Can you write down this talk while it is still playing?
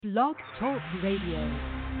Blog Talk Radio.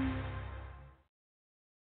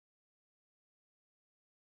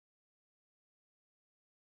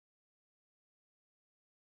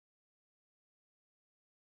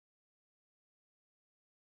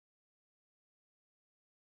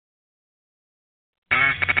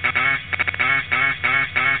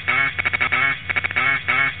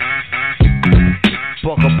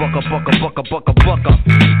 Bucka.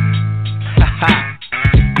 Ha ha.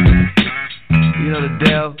 You know the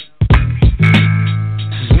deal.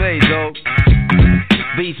 This is me, though.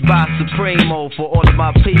 Beats by Supremo for all of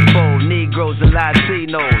my people, Negroes and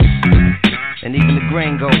Latinos, and even the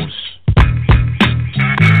gringos.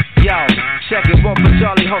 Yo, check it, 1 for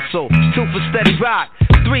Charlie Hustle, 2 for Steady Rock,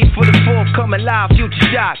 3 for the forthcoming live future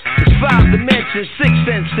shock. It's 5 dimensions, 6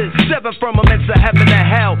 senses, 7 firmaments of heaven and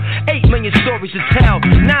hell, 8 million stories to tell,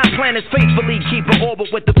 9 planets faithfully keep an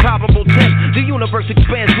orbit with the probable 10th. The universe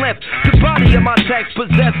expands length, the body of my text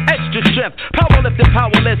possess extra strength. Power lifted,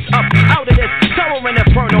 powerless, up out of this towering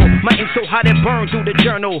inferno. My ink so hot it burned through the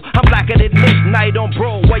journal. I'm blacker than midnight on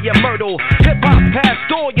Broadway and Myrtle. Hip hop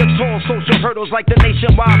past all your tall social hurdles like the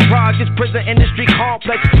nationwide projects, prison industry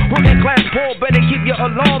complex. Working class poor better keep your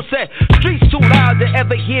alarm set. Streets too loud to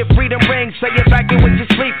ever hear freedom ring. Say it back in when you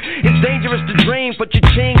sleep. It's dangerous to dream, but your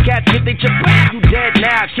chin cats hit they chip. You dead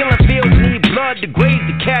now. Killing fields need blood to grade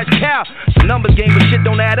the cash cow. It's a numbers game, but shit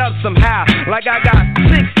don't add up somehow. Like I got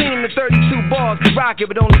 16 to 32 bars to rock it,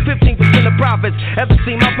 but only 15% of profits. Ever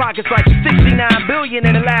seen my pockets like 69 billion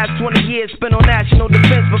in the last 20 years spent on national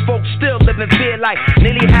defense, but folks still live in fear like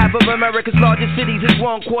nearly half of America's largest cities is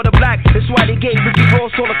 1/4 black. That's why they gave Ricky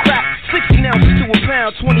Ross all the crap. 16 ounces to a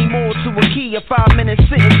pound, 20 more to a key. A 5 minute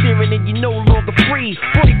sitting staring and you no longer free.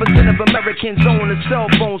 40% of Americans own a cell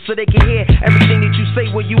phone so they can hear everything that you say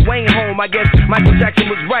when you ain't home. I guess Michael Jackson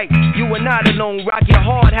was right. You are not alone. Rock your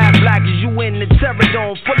hard, half black as you in the terror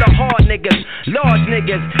dome. Full of hard niggas, large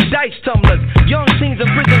niggas, dice tumblers, young teens in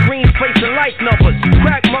prison greens facing life numbers.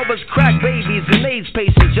 Crack mothers, crack babies, and AIDS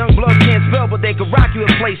patients. Young blood can't spell, but they can rock you a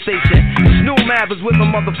PlayStation. It's new math is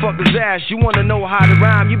whipping motherfuckers' ass. You wanna know how to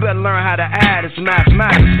rhyme, you better learn how to add. It's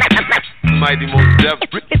mathematics. Mighty most deaf.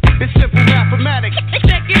 It's simple mathematics.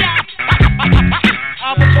 Check it out.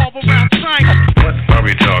 I'll revolve around time. What are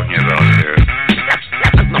we talking about here?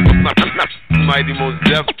 Mighty most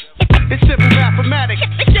deaf. It's simple mathematics.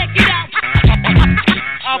 Check it out.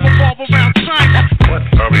 I'll revolve around time. What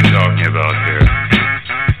are we talking about here?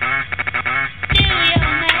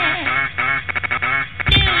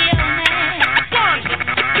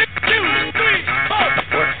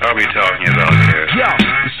 What are we talking about here? Yo,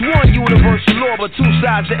 it's one universal law, but 2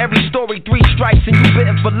 sides to every story. 3 strikes and you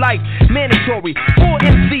bitten for life. Mandatory. 4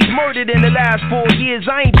 MCs murdered in the last 4 years.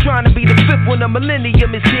 I ain't trying to be the 5th when the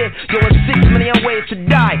millennium is here. Yo, it's 6 million ways to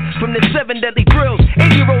die from the 7 deadly thrills.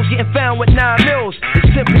 8-year-olds getting found with 9 mils. It's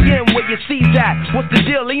 10 p.m. where you see that. What's the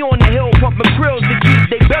deal? They on the hill pumping krills to keep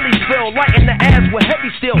their bellies filled. Lighting the ass with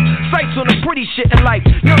heavy steel. Sights on the pretty shit in life.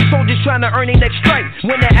 Young soldiers trying to earn their next strike.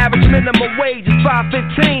 When the average minimum wage is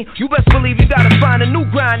 $5.15, you best believe you gotta find a new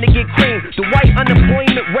grind to get cream. The white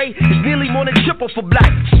unemployment rate is nearly more than triple for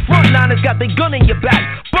black. So frontliners got their gun in your back.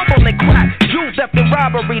 Bubble and crack, Jews theft and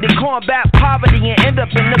robbery to combat poverty and end up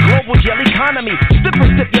in the global jail economy. Stiffer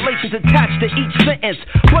stipulations attached to each sentence.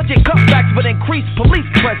 Budget cutbacks but increased police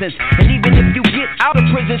presence. And even if you get out of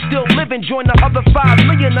prison, still living, join the other 5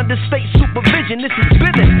 million under state supervision. This is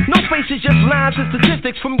business. No faces, just lines and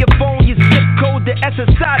statistics from your phone, your zip code, the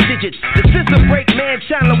SSI digits. The system break man,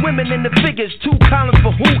 channeling women in the figures. 2 columns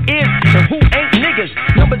for who is and who ain't niggas.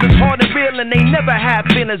 Numbers is hard and real and they never have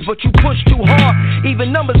feelings, but you push too hard,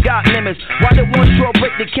 even numbers got limits. Why did one straw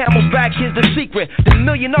break the camel's back? Here's the secret. The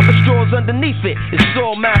million other straws underneath it. It's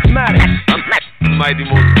all mathematics. Mighty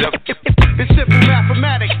most deaf. It's simple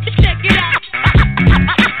mathematics. Check it out.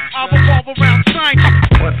 I'll revolve around time.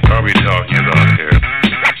 What are we talking about here?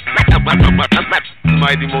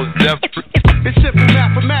 Mighty most deaf. It's simple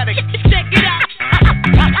mathematics. Check it out.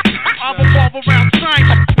 I'll revolve around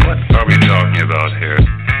time. What are we talking about here?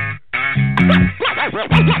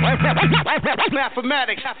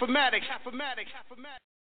 Mathematics.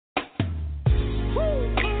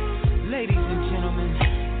 Ladies and gentlemen,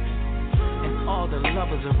 and all the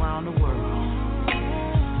lovers around the world,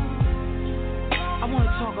 I want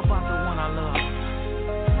to talk about the one I love.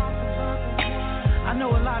 I know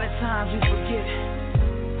a lot of times we forget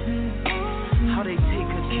how they take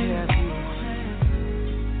good care of you.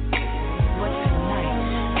 But tonight,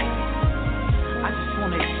 I just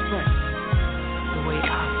want to express the way I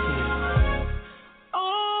feel.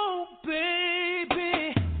 Oh, baby,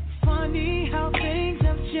 funny how things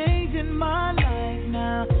have changed in my life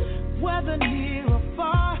now. Whether near or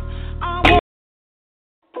far,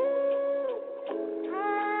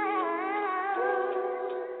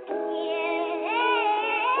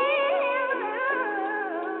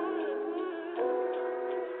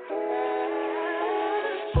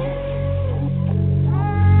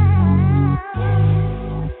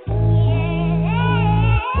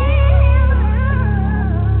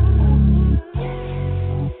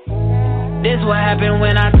 happen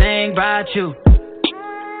when I think about you.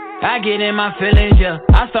 I get in my feelings, yeah.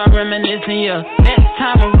 I start reminiscing, yeah. Next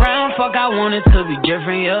time around, fuck, I want it to be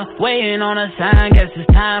different, yeah. Waiting on a sign, guess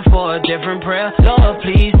it's time for a different prayer. Lord,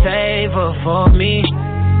 please save her for me.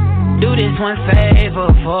 Do this one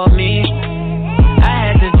favor for me.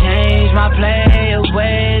 I had to change my play of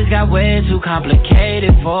ways, got way too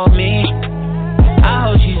complicated for me. I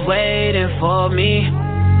hope she's waiting for me.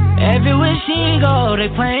 Everywhere she go, they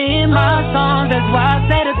playing my songs. That's why I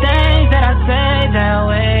say the things that I say that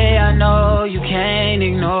way. I know you can't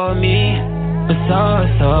ignore me, but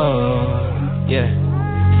yeah.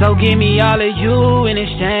 So give me all of you in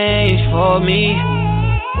exchange for me.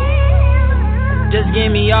 Just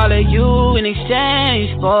give me all of you in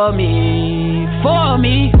exchange for me. For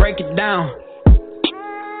me, break it down.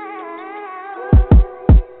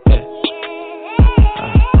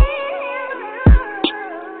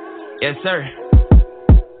 Yes, sir.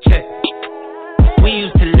 Check. We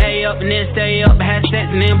used to lay up and then stay up, had sex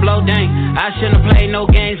and then blow dang. I shouldn't have played no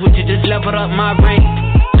games with you, just leveled up my brain.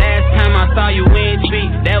 Last time I saw you, we ain't speak,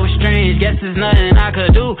 that was strange. Guess there's nothing I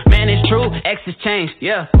could do, man, it's true. Exes changed,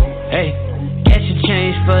 yeah. Hey, guess you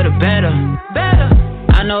changed for the better.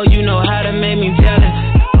 I know you know how to make me jealous.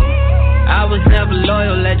 I was never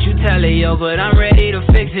loyal, let you tell it, yo. But I'm ready to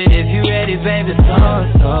fix it if you ready, baby.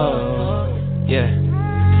 So, yeah.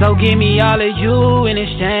 So give me all of you in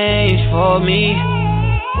exchange for me.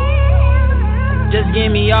 Just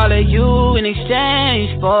give me all of you in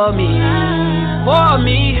exchange for me. For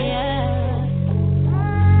me.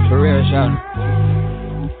 For real, shout.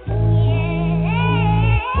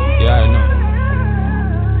 Yeah, I know.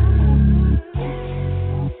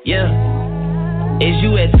 Yeah. Is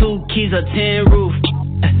you at 2 keys or 10 roof?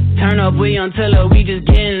 Turn up, we until we just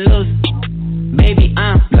getting loose. Baby,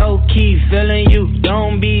 I'm low-key feeling you.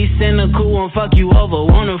 Don't be cynical and fuck you over.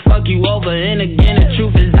 Wanna fuck you over. And again, the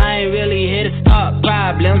truth is I ain't really here to start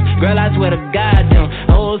problems. Girl, I swear to God, them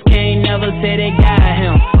hoes can't never say they got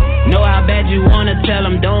him. Know how bad you wanna tell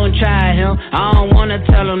him, don't try him. I don't wanna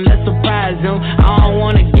tell him, let's surprise him. I don't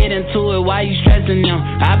wanna get into it, why you stressing them?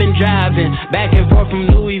 I've been driving back and forth from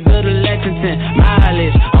Louisville to Lexington.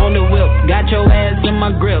 Mileage on the whip, got your ass in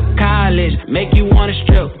my grip. College, make you wanna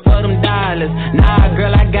strip for them dollars. Nah,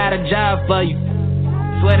 girl, I got a job for you.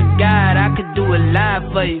 Swear to God, I could do a lot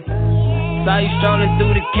for you. Saw you strolling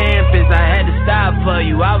through the campus, I had to stop for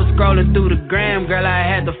you. I was scrolling through the gram, girl, I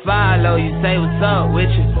had to follow you. Say what's up with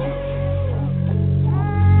you.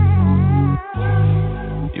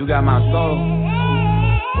 You got my soul.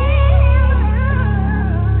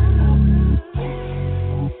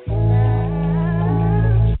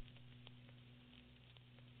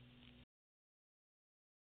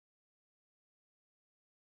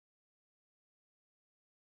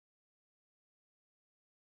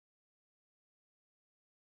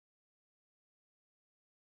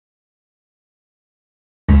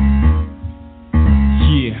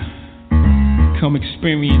 Come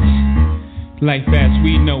experience life as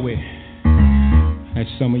we know it, as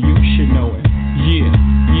some of you should know it.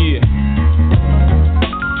 Yeah.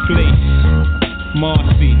 Place,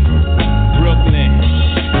 Marcy, Brooklyn,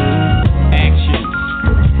 action.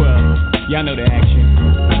 Well, y'all know the action.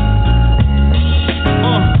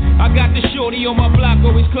 I got the shorty on my block,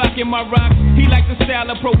 always clocking my rocks. He likes the style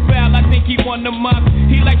of profile, I think he won the mock.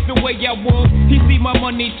 He likes the way I walk, he see my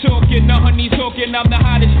money talking. The honey talking, I'm the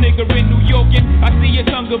hottest nigga in New Yorkin'. I see his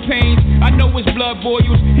hunger pains, I know his blood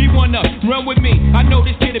boils. He wanna run with me, I know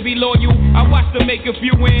this kid to be loyal. I watched him make a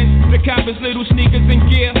few wins, the cop his little sneakers and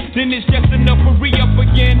gear. Then it's just enough for re-up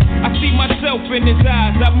again. I see myself in his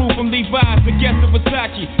eyes, I move from Levi's to guess of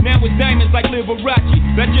Versace. Now it's diamonds like Liberace,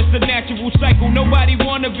 that's just a natural cycle. Nobody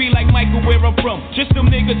wanna be like Michael where I'm from, just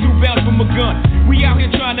them niggas who bounce from a gun. We out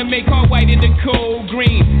here trying to make her white in the cold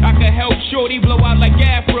green. I could help shorty blow out like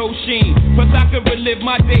Afro Sheen. Plus I could relive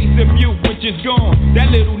my days of youth, which is gone.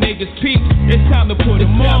 That little nigga's peak, it's time to put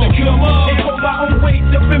him on. Come on, and hold my own weight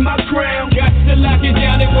up in my crown. Got to lock it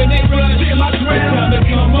down, and when they run, in my ground. It's time to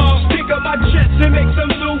come on, stick up my chest and make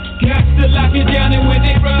some loot. Got to lock it down, and when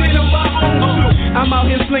they run, in my own suit. I'm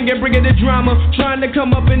out here slinging, bringing the drama, trying to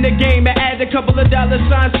come up in the game and add a couple of dollar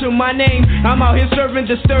signs to my name. I'm out here serving,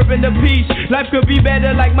 disturbing the peace. Life could be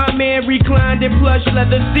better like my man reclined in plush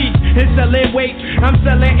leather seats. And selling weight, I'm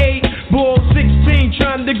selling 8, bull 16,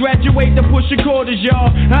 trying to graduate to push your quarters, y'all.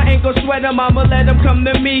 I ain't gon' sweat him, I'ma let him come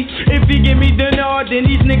to me. If he give me the nod, then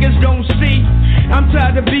these niggas gon' see. I'm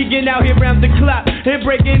tired of being out here round the clock and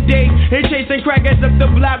breaking day and chasing crackers up the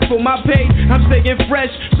block for my pay. I'm staying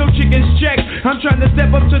fresh, so chickens check. I'm trying to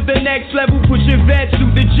step up to the next level, pushing vets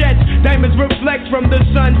through the jets. Diamonds reflect from the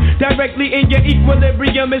sun directly in your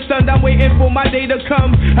equilibrium. It's stunned, I'm waiting for my day to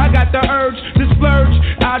come. I got the urge to splurge.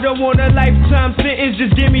 I don't want a lifetime sentence,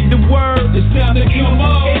 just give me the word. It's time to come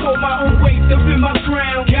on and hold my own weight up in my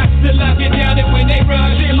crown. Got to lock it down, and when they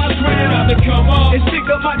run, in my crown. Time to come on and stick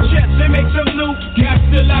up my chest and make some loot. Got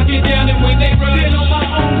to lock it down, and when they run, on my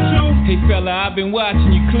own too. Hey fella, I've been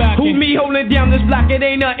watching you clocking. Who me holding down this block? It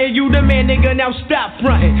ain't nothing. You the man, nigga. Now stop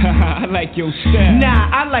fronting. I like your style. Nah,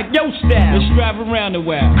 I like your style. Let's drive around a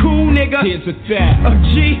while. Cool, nigga. Here's a thou.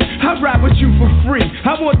 G, I ride with you for free.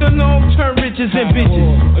 I want the long-term riches and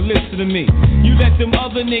bitches. Listen to me. You let them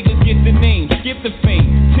other niggas get the name, skip the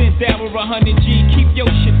fame. 10th hour, 100 G. Keep your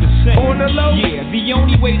shit the same. On the low. Yeah, the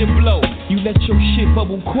only way to blow. You let your shit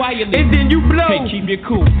bubble quietly, and then you blow. Hey, keep it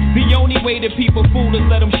cool. The only way that people fool is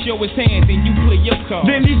let him show his hand, then you play your card.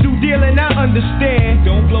 Then he do dealing, I understand.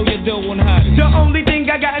 Don't blow your dough on hot. The only thing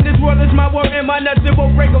I got in this world is my word and my nuts. It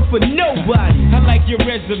won't break up for nobody. I like your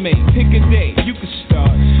resume. Pick a day, you can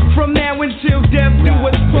start. From now until death, do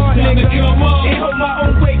what's part, nigga. Come on and hold my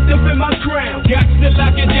own weight up in my crown. Got to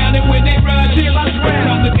lock it down, and when they ride, till I drown.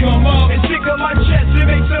 Time to come up and stick up my chest and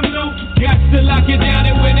make some loot. Got to lock it down,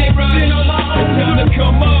 and when they ride, till on my own. Time to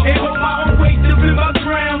come up and hold my own weight up in my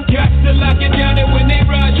crown. Got to lock it down, and when they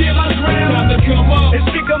ride, till I drown. Time to come up and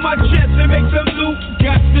stick up my chest and make some loot.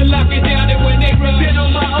 Got to lock it down, and when they ride, till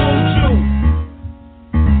on my own too.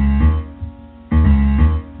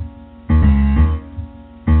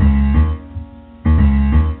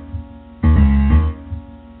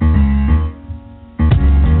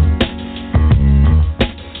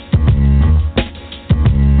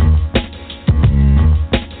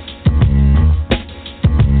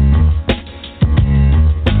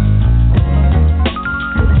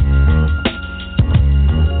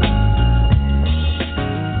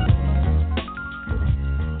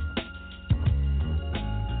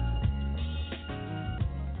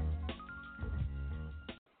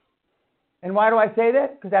 And why do I say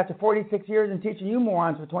that? Because after 46 years and teaching you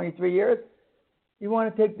morons for 23 years, you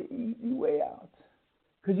want to take the easy way out.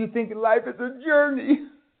 Because you think life is a journey.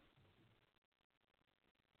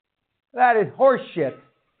 That is horse shit.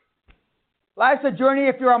 Life's a journey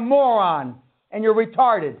if you're a moron and you're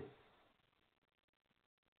retarded.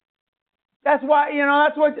 That's why,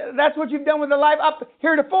 that's what you've done with the life up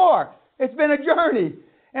heretofore. It's been a journey.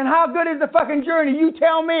 And how good is the fucking journey? You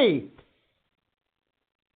tell me.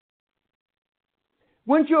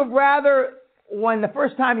 Wouldn't you have rather, when the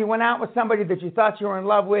first time you went out with somebody that you thought you were in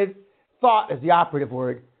love with, thought is the operative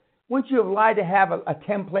word, wouldn't you have lied to have a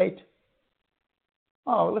template?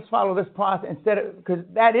 Oh, let's follow this process instead of, because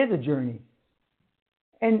that is a journey.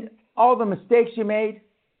 And all the mistakes you made,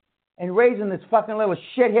 and raising this fucking little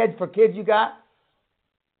shithead for kids you got,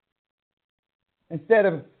 instead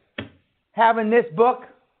of having this book.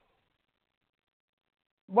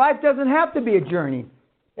 Life doesn't have to be a journey.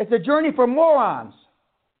 It's a journey for morons.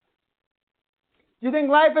 Do you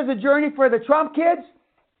think life is a journey for the Trump kids?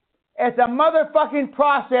 It's a motherfucking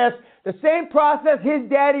process, the same process his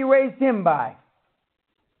daddy raised him by.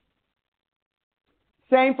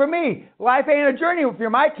 Same for me. Life ain't a journey if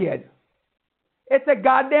you're my kid. It's a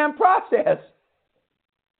goddamn process.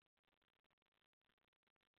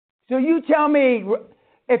 So you tell me,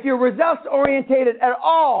 if you're results orientated at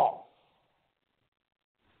all,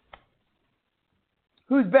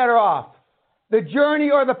 who's better off? The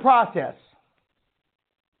journey or the process?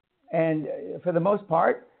 And for the most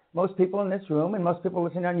part, most people in this room and most people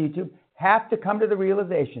listening on YouTube have to come to the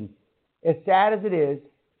realization, as sad as it is,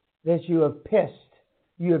 that you have pissed,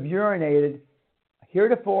 you have urinated,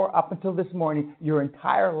 heretofore up until this morning, your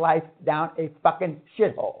entire life down a fucking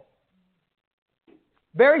shithole.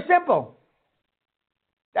 Very simple.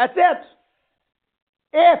 That's it.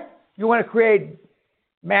 If you want to create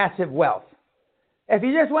massive wealth. If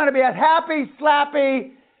you just want to be a happy,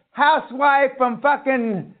 slappy housewife from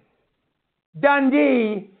fucking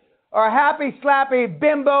Dundee, or a happy, slappy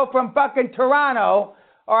bimbo from fucking Toronto,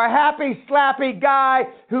 or a happy, slappy guy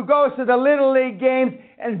who goes to the Little League games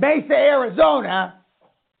in Mesa, Arizona,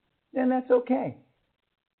 then that's okay.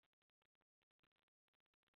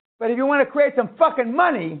 But if you want to create some fucking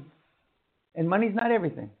money, and money's not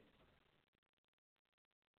everything.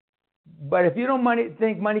 But if you don't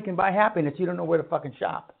think money can buy happiness, you don't know where to fucking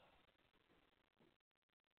shop.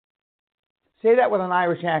 Say that with an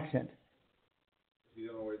Irish accent. You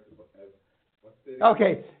don't know where to,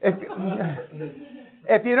 Okay.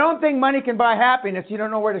 If you don't think money can buy happiness, you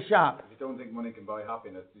don't know where to shop. If you don't think money can buy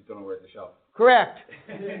happiness, you don't know where to shop. Correct.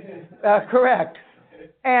 Correct.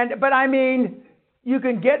 But I mean, you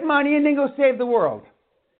can get money and then go save the world.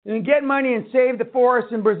 You can get money and save the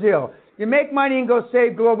forests in Brazil. You make money and go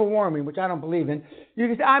save global warming, which I don't believe in.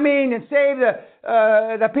 And save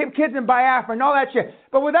the kids in Biafra and all that shit.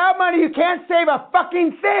 But without money, you can't save a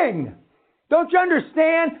fucking thing. Don't you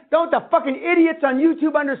understand? Don't the fucking idiots on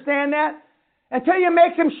YouTube understand that? Until you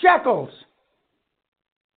make some shekels.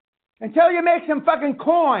 Until you make some fucking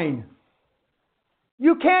coin.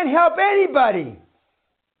 You can't help anybody.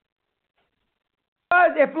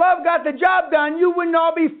 Because if love got the job done, you wouldn't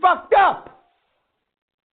all be fucked up.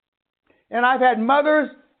 And I've had mothers,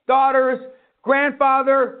 daughters,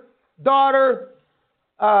 grandfather, daughter,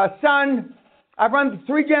 son. I've run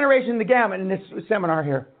 3 generations the gamut in this seminar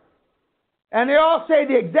here. And they all say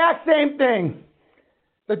the exact same thing.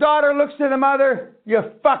 The daughter looks to the mother, you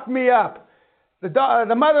fucked me up.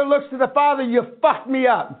 The mother looks to the father, you fucked me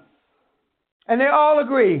up. And they all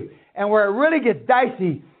agree. And where it really gets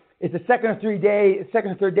dicey is the second or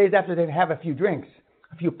third days after they have a few drinks,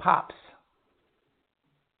 a few pops.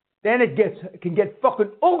 Then it can get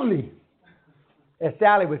fucking ugly, as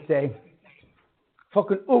Sally would say.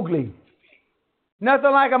 Fucking ugly.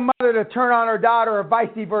 Nothing like a mother to turn on her daughter or vice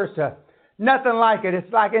versa. Nothing like it.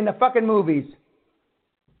 It's like in the fucking movies.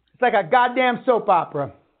 It's like a goddamn soap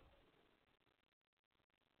opera.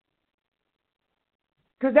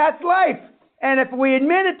 Because that's life. And if we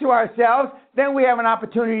admit it to ourselves, then we have an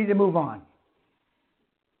opportunity to move on.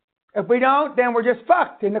 If we don't, then we're just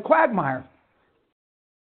fucked in the quagmire.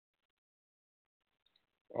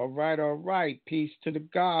 All right. Peace to the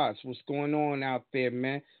gods. What's going on out there,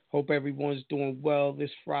 man? Hope everyone's doing well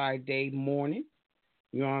this Friday morning.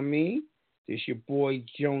 You know what I mean? This your boy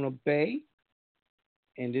Jonah Bey.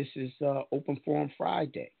 And this is Open Forum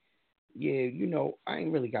Friday. Yeah, I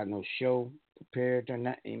ain't really got no show prepared or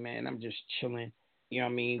nothing, man. I'm just chilling, you know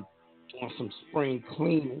what I mean? Doing some spring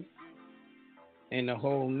cleaning and the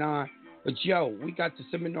whole 9. But, we got the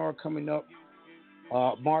seminar coming up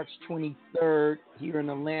March 23rd here in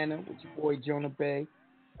Atlanta with your boy Jonah Bey.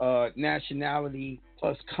 Nationality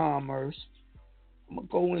plus commerce. I'm going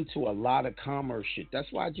to go into a lot of commerce shit. That's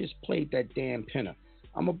why I just played that Dan Penner.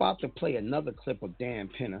 I'm about to play another clip of Dan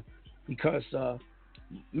Penner because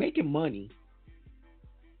making money,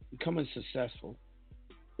 becoming successful,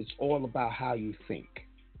 it's all about how you think.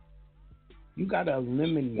 You got to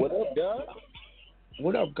eliminate. What up, God?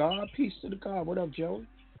 What up, God? Peace to the God. What up, Joey?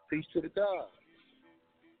 Peace to the God.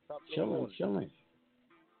 Chilling.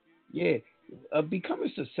 Yeah,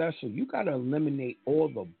 becoming successful, you got to eliminate all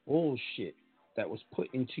the bullshit that was put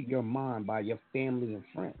into your mind by your family and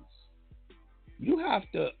friends. You have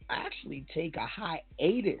to actually take a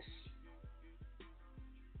hiatus.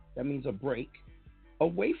 That means a break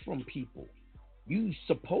away from people. You're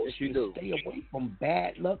supposed to stay away from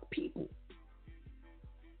bad luck people.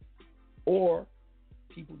 Or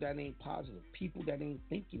people that ain't positive. People that ain't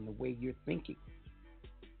thinking the way you're thinking.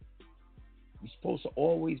 You're supposed to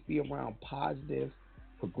always be around positive,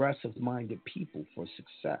 progressive-minded people for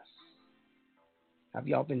success. Have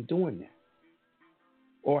y'all been doing that?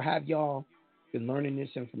 Or have y'all been learning this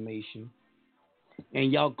information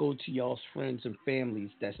and y'all go to y'all's friends and families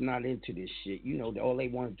that's not into this shit? All they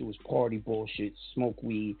want to do is party bullshit, smoke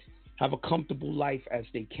weed, have a comfortable life as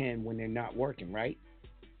they can when they're not working, right?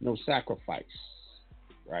 No sacrifice,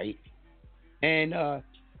 right? And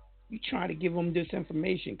you try to give them this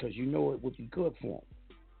information because you know it would be good for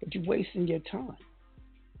them. But you're wasting your time.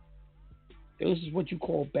 This is what you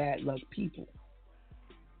call bad luck people.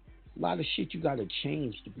 A lot of shit you got to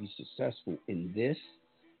change to be successful in this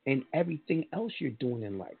and everything else you're doing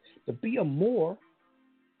in life. To be a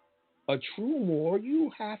true Moor, you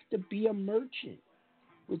have to be a merchant,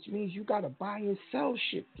 which means you got to buy and sell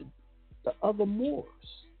shit to the other Moors.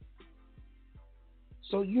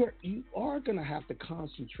 So you are going to have to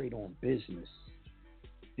concentrate on business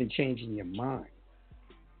and changing your mind.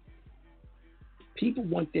 People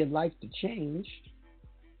want their life to change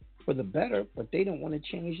for the better, but they don't want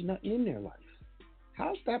to change nothing in their life.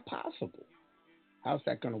 How's that possible? How's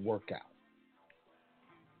that going to work out?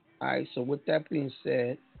 All right, so with that being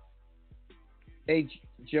said, hey,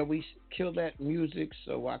 Joey, kill that music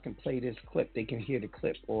so I can play this clip. They can hear the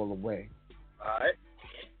clip all the way. All right.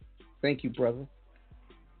 Thank you, brother.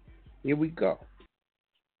 Here we go.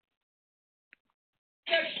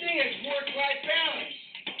 Such thing as work-life balance.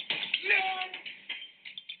 None.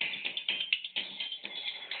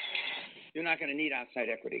 You're not going to need outside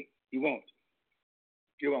equity. You won't.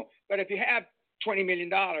 But if you have $20 million,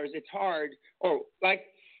 it's hard. Or like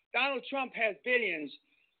Donald Trump has billions,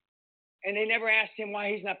 and they never asked him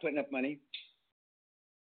why he's not putting up money.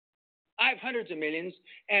 I have hundreds of millions,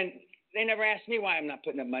 and they never asked me why I'm not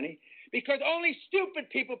putting up money. Because only stupid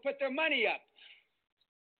people put their money up.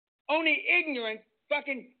 Only ignorant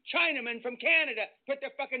fucking Chinamen from Canada put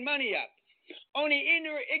their fucking money up. Only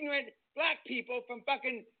ignorant black people from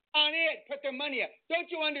fucking on it put their money up.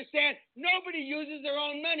 Don't you understand? Nobody uses their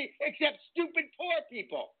own money except stupid poor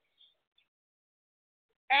people.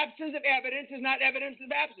 Absence of evidence is not evidence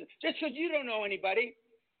of absence. Just because you don't know anybody.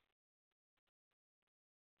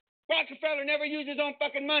 Rockefeller never used his own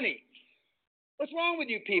fucking money. What's wrong with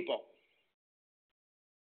you people?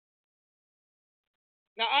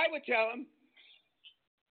 Now, I would tell him,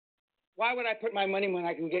 why would I put my money when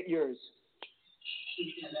I can get yours?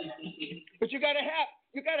 But you gotta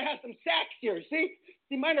have some sacks here. See,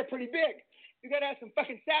 mine are pretty big. You gotta have some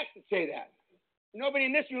fucking sacks that say that. Nobody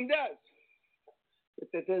in this room does. But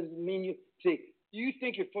that doesn't mean you. See, you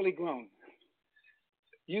think you're fully grown.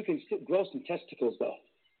 You can still grow some testicles, though.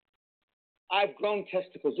 I've grown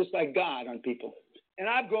testicles just like God on people, and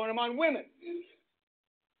I've grown them on women.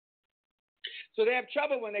 So they have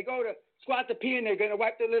trouble when they go to squat the pee and they're going to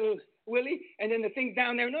wipe their little willy, and then the things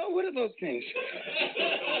down there, no, what are those things?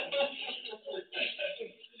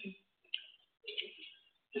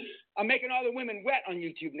 I'm making all the women wet on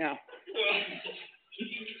YouTube now.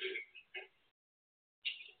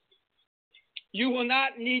 You will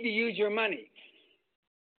not need to use your money.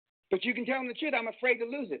 But you can tell them the truth. I'm afraid to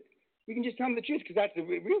lose it. You can just tell them the truth because that's the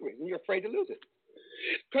real reason. You're afraid to lose it.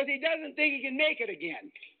 Because he doesn't think he can make it again.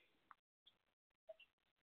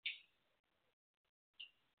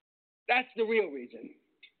 That's the real reason.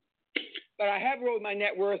 But I have rolled my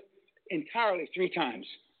net worth entirely 3 times.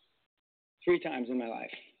 3 times in my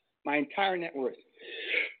life. My entire net worth.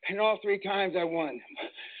 And all 3 times I won.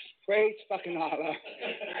 Praise fucking Allah.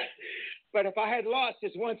 But if I had lost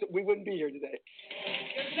this once, we wouldn't be here today.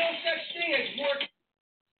 There's no such thing as more.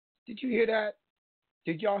 Did you hear that?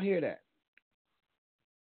 Did y'all hear that?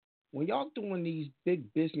 When y'all doing these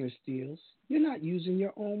big business deals, you're not using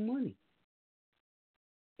your own money.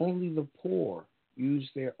 Only the poor use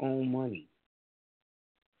their own money.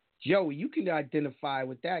 Joey, you can identify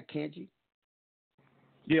with that, can't you?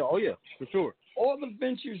 Yeah, oh yeah, for sure. All the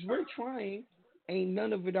ventures we're trying, ain't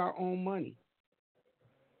none of it our own money.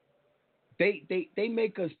 They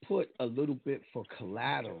make us put a little bit for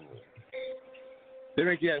collateral. They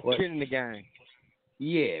make you have skin in the game.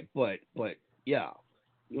 Yeah, but yeah,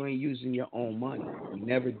 you ain't using your own money. You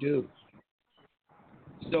never do.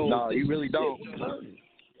 So no, you really don't.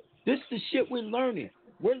 This is the shit we're learning.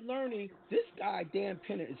 We're learning this guy Dan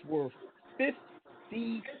Penner is worth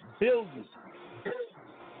 $50 billion.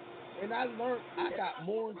 And I learned I got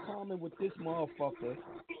more in common with this motherfucker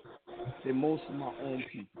than most of my own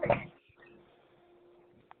people.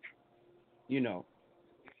 You know,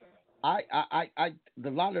 a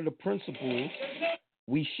lot of the principles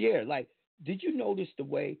we share. Like, did you notice the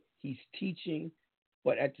way he's teaching,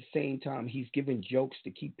 but at the same time he's giving jokes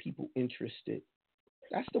to keep people interested?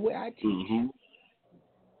 That's the way I teach. Mm-hmm.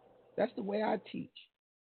 That's the way I teach.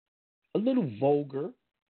 A little vulgar.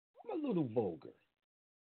 I'm a little vulgar.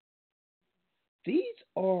 These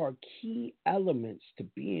are key elements to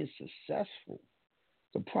being successful.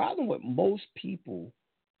 The problem with most people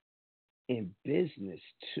in business,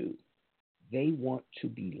 too, they want to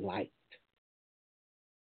be liked.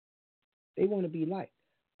 They want to be liked.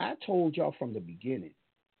 I told y'all from the beginning,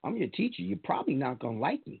 I'm your teacher. You're probably not going to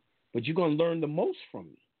like me, but you're going to learn the most from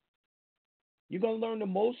me. You're going to learn the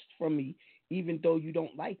most from me, even though you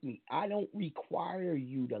don't like me. I don't require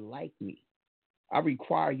you to like me. I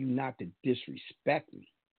require you not to disrespect me.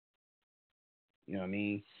 You know what I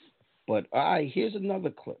mean? But, all right, here's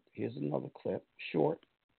another clip. Short.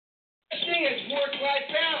 The thing is work-life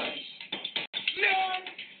balance. None.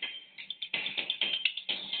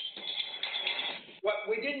 What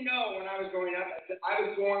we didn't know when I was growing up, I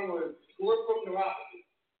was born with peripheral neuropathy,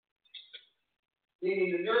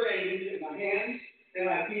 meaning the nerve endings in my hands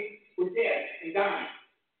and my feet were dead and dying,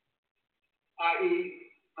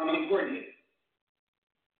 i.e., I'm uncoordinated.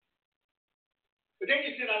 But then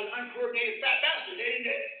you said I was uncoordinated fat bastard. They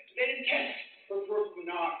didn't test for peripheral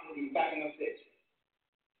neuropathy back in those days.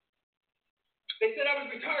 They said I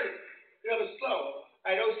was retarded, that I was slow.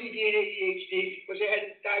 I had OCD and ADHD, which they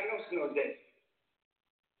had diagnosed in those days.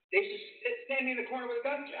 They used to stand me in the corner with a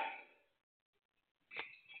gun cap.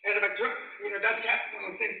 And if I turned, gun cap, one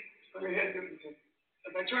of those things on your head.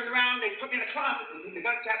 If I turned around, they put me in a closet. They took the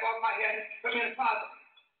gun cap off my head, put me in a closet.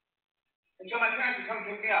 Until my parents would come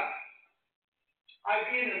pick me up. I'd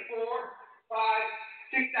be in there 4 or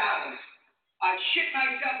 6,000. I'd shit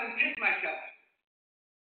myself and piss myself.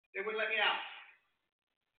 They wouldn't let me out.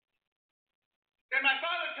 Then my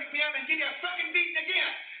father picked me up and gave me a fucking beating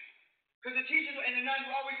again. Because the teachers and the nuns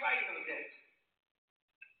were always fighting those days.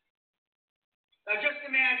 Now just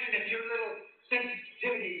imagine if your little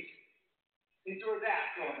sensitivities endure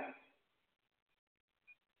that growing up.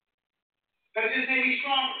 But it just made me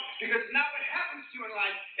stronger. Because it's not what happens to you in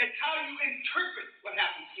life, it's how you interpret what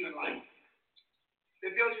happens to you in life.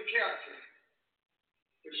 It builds your character,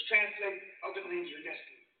 which translates ultimately into your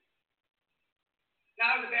destiny.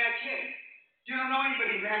 Now, I was a bad kid. You don't know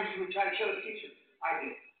anybody who would try to kill his teacher. I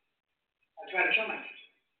did. I tried to kill my teacher.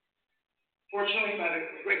 Fortunately, by the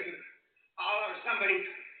grace of Allah or somebody,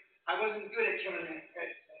 I wasn't good at killing him at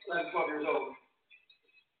 11, 12 years old.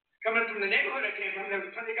 Coming from the neighborhood I came from, there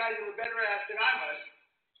were plenty of guys that were better at it than I was.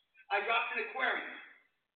 I dropped an aquarium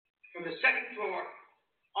from the second floor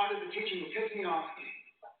onto the teacher who pissed me off.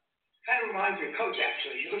 Kind of reminds me of Coach,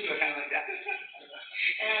 actually. He looks kind of like that.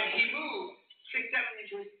 And he moved 6, 7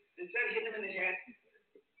 inches. Instead of hitting him in the head,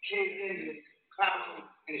 caved into his clavicle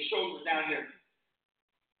and his shoulder was down here.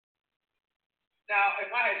 Now,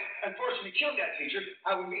 if I had unfortunately killed that teacher,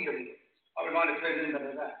 I wouldn't be here today. I would have gone to prison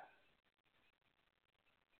and that.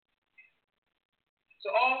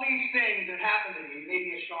 So all these things that happened to me made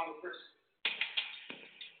me a stronger person.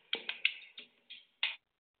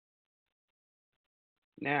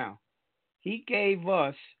 Now, he gave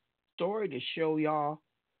us story to show y'all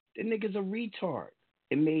the nigga's a retard.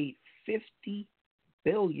 It made $50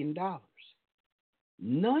 billion.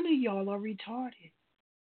 None of y'all are retarded.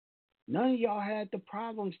 None of y'all had the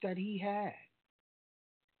problems that he had.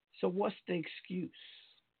 So what's the excuse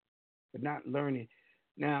for not learning?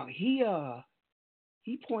 Now, he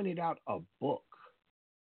pointed out a book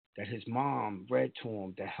that his mom read to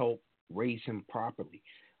him to help raise him properly.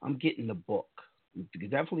 I'm getting the book.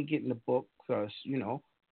 Definitely getting the book because, you know,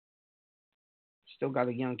 still got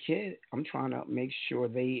a young kid. I'm trying to make sure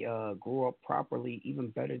they grow up properly, even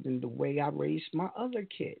better than the way I raised my other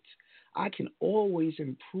kids. I can always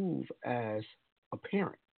improve as a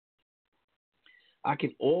parent. I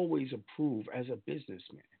can always improve as a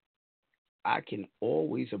businessman. I can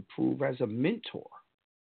always improve as a mentor.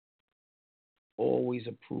 Always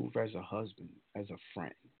improve as a husband, as a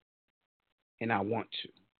friend. And I want to.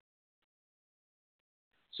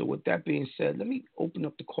 So with that being said, let me open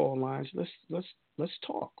up the call lines. Let's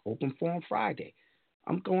talk. Open Forum Friday.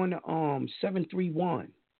 I'm going to 731-3333.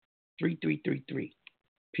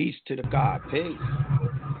 Peace to the God. Peace.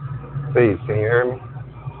 Peace. Can you hear me?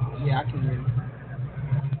 Yeah, I can hear you.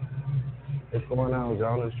 What's going on,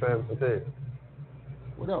 Jonah? It's Travis and Ted.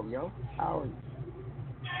 What up, yo? How are you?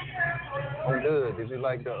 I'm good. Did you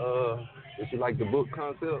like the book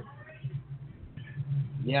concept?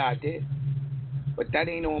 Yeah, I did. But that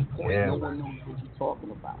ain't on point. Yeah, no one knows what you're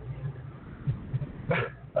talking about.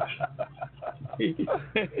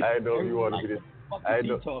 I know you want to be this. I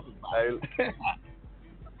know. Talking about?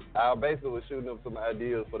 I basically was shooting up some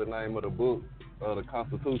ideas for the name of the book, The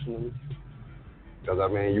Constitutionalist. Because, I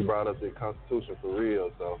mean, you brought up the Constitution for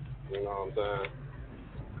real, so, you know what I'm saying?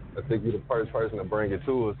 I think you're the first person to bring it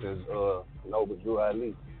to us since Noble Drew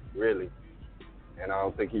Ali, really. And I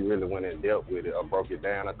don't think he really went in depth with it or broke it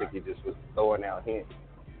down. I think he just was throwing out hints.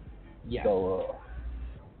 Yeah. So,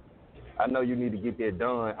 I know you need to get that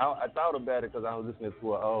done. I thought about it because I was listening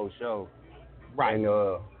to an old show. Right. And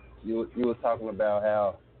you was talking about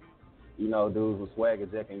how, you know, dudes was swagger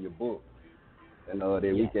jacking your book. And that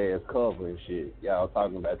weak ass cover and shit. Y'all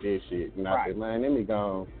talking about that shit. And I said, man, let me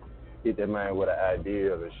go get that man with an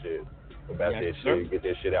idea and shit about that shit, get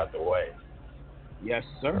that shit out the way. Yes,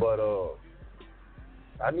 sir. But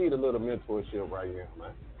I need a little mentorship right here,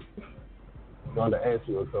 man. I'm going to ask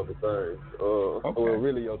you a couple things. Or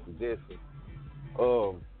really your suggestion.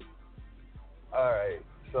 All right,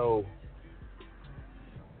 so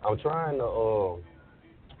I'm trying to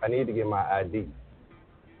I need to get my ID.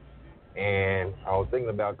 And I was thinking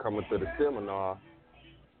about coming to the seminar,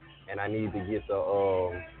 and I need to get the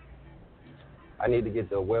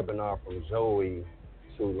webinar from Joey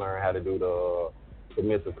to learn how to do the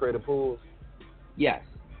submissive credit pulls. Yes.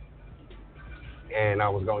 And I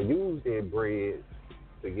was gonna use that bread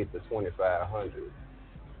to get the 2,500.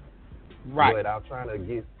 Right. But I'm trying to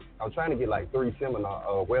get like 3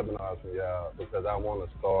 webinars from y'all because I want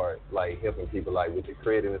to start like helping people like with the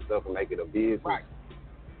credit and stuff and make it a business. Right.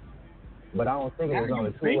 But I don't think there's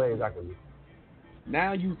only 2 ways I can.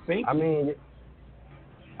 Now you think? I mean,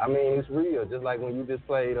 it's real. Just like when you just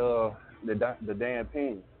played the Dan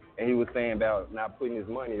Penny, and he was saying about not putting his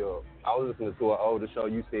money up. I was listening to an older show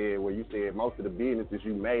you said most of the businesses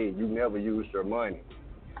you made, you never used your money.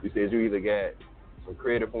 You said you either got some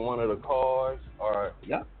credit from one of the cars or,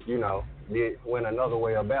 went another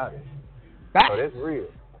way about it. So that's real.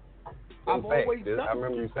 I've always done I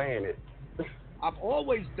remember you saying it. I've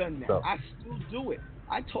always done that. So. I still do it.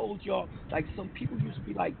 I told y'all, like, some people used to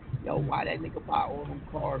be like, yo, why that nigga buy all them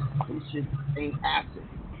cars? Them shit ain't assets.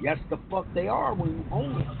 Yes, the fuck they are when you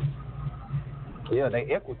own them. Yeah, they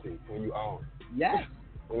equity when you own. Yes.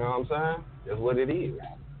 You know what I'm saying? That's what it is.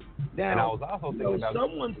 Now, and I was also thinking about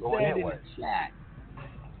someone going said that in way. the chat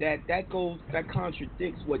that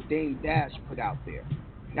contradicts what Dame Dash put out there.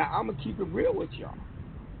 Now, I'm going to keep it real with y'all.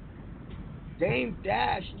 Dame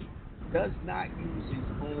Dash does not use his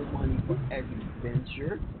own money for every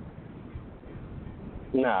venture.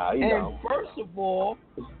 Nah, he don't. And first of all,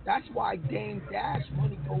 that's why Dame Dash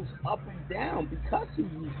money goes up and down, because he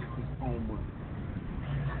uses his own money.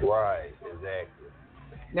 Right, exactly.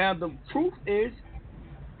 Now, the truth is,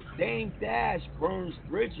 Dame Dash burns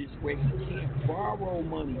bridges where he can't borrow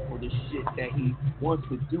money for the shit that he wants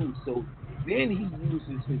to do, so then he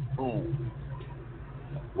uses his own.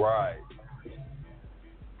 Right.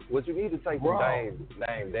 What you need to take from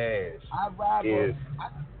Dame Dash is...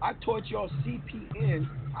 I taught y'all CPN.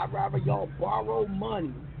 I'd rather y'all borrow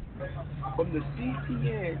money from the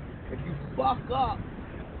CPN. If you fuck up,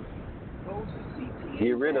 go to CPN.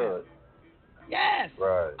 Get rid of it. Yes.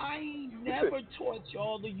 Right. I ain't never taught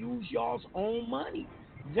y'all to use y'all's own money.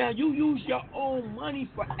 Now, you use your own money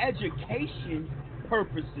for education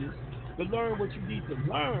purposes to learn what you need to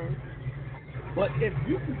learn. But if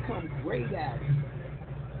you become great at it,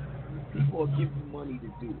 people will give you money to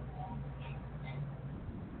do it.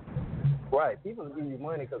 Right. People give you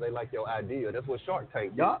money because they like your idea. That's what Shark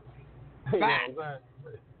Tank do. Yup. You know what I'm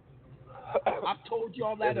saying? I've told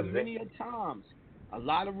y'all that a many times. A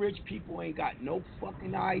lot of rich people ain't got no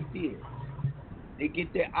fucking ideas. They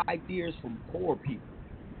get their ideas from poor people.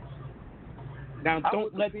 Now,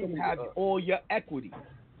 don't let them have all your equity.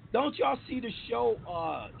 Don't y'all see the show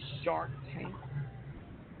Shark Tank?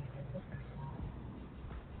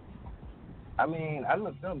 I mean, I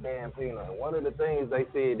looked up Dan Pena, and one of the things they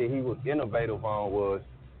said that he was innovative on was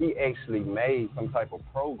he actually made some type of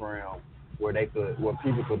program where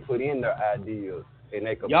people could put in their ideas and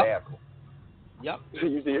they could back them. Yep.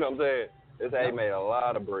 You see what I'm saying? This he made a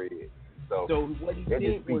lot of bread. So what he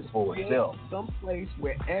did was create some place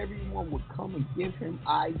where everyone would come and give him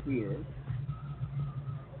ideas,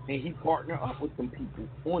 and he partnered up with them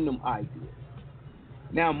people on them ideas.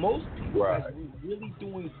 Now, most people that's really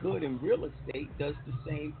doing good in real estate does the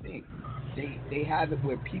same thing. They have it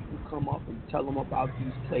where people come up and tell them about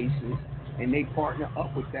these places, and they partner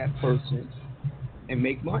up with that person and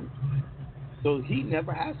make money. So he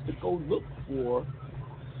never has to go look for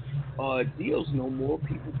deals no more.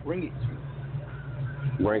 People bring it to him.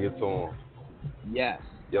 Bring it to him. Yes.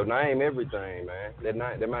 Your name, everything, man.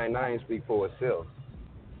 That my name speak for itself.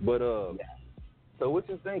 But so what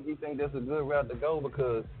you think? You think that's a good route to go?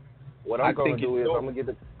 Because what I'm going to do is I'm going to get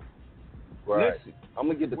the... Right. Listen, I'm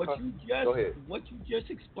going to get the... Go ahead. What you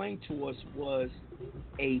just explained to us was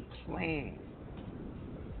a plan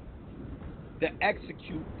to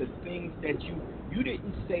execute the things that you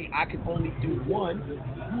didn't say I could only do one.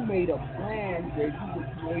 You made a plan where you would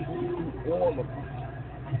be able to do all of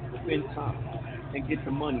them within time and get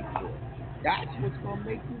the money for it. That's what's going to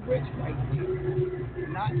make you rich right there.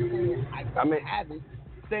 Not saying I don't have it,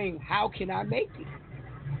 saying how can I make it?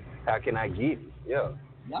 How can I get it? Yeah.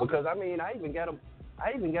 Yep. Because I even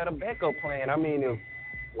got a backup plan. I mean,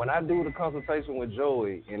 when I do the consultation with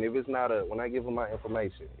Joey, and if it's not when I give him my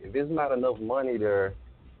information, if it's not enough money there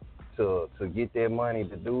to get that money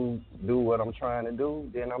to do what I'm trying to do,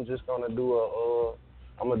 then I'm just gonna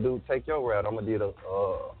take your route. I'm gonna do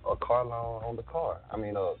a car loan on the car. I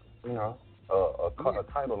mean, a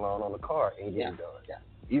title loan on the car and get it done. Yeah.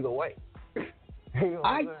 Either way. You know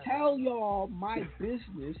I tell y'all my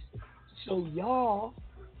business so y'all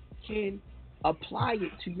can apply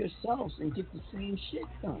it to yourselves and get the same shit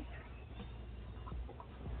done.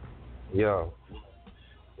 Yeah.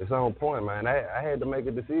 It's on point, man. I had to make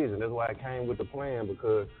a decision. That's why I came with the plan,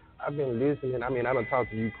 because I've been listening. I mean, I done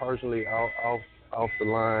talked to you personally off the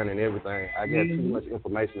line and everything. I got too much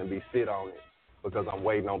information to be sit on it because I'm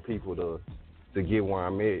waiting on people to get where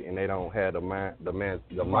I'm at, and they don't have the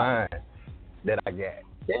mind that I got.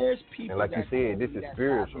 There's people and like you said, this is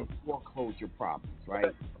spiritual. Foreclosure problems, right?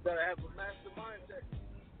 Gotta have a master mindset.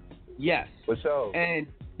 Yes. For sure. And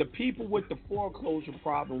the people with the foreclosure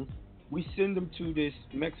problems, we send them to this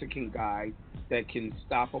Mexican guy that can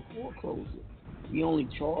stop a foreclosure. We only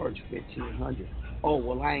charge $1,500. Oh,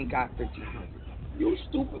 well, I ain't got 1,500. You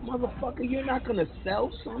stupid motherfucker. You're not going to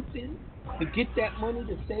sell something to get that money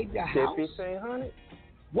to save your house? 1,500?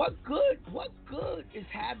 What good is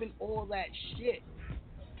having all that shit?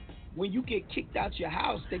 When you get kicked out your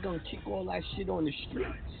house, they're going to kick all that shit on the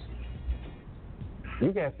streets.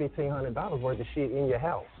 You got $1,500 worth of shit in your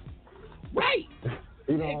house. Right.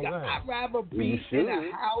 You know what I'm saying? I'd rather be in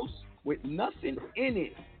a house with nothing in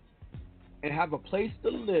it and have a place to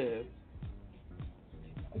live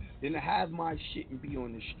than to have my shit and be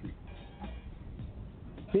on the street.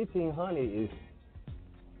 1,500 is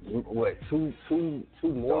what? Two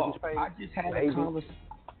mortgage payments?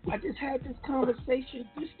 I just had this conversation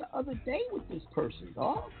just the other day with this person,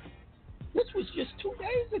 dog. This was just 2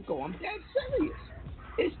 days ago. I'm dead serious.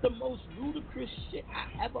 It's the most ludicrous shit I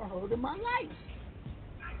ever heard in my life.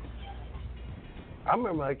 I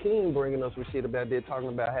remember Hakeem bringing us some shit about that, talking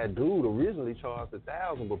about how dude originally charged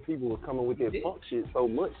 $1,000, but people was coming with that fuck shit so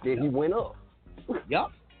much that he went up.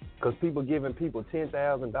 Yup. Because people giving people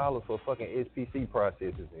 $10,000 for fucking SPC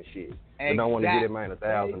processes and shit. Exactly. They don't want to get that man $1,000. They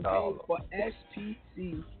pay for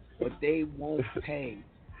SPC, but they won't pay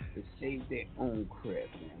to save their own crib,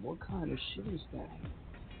 man. What kind of shit is that?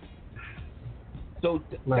 So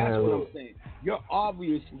that's what I'm saying. You're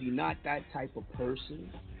obviously not that type of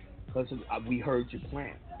person because we heard your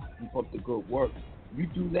plan. You put up the good work. You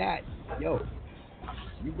do that, yo,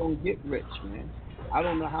 you gonna get rich, man. I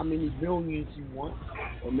don't know how many billions you want,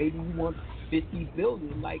 or maybe you want 50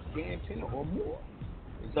 billion like Dan Pinner or more.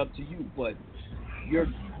 It's up to you, but you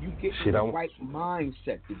get in the right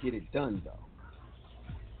mindset to get it done, though.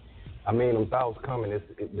 I mean, them thoughts coming.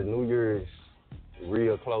 The New Year's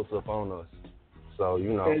real close up on us. So,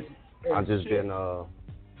 you know, I've just been,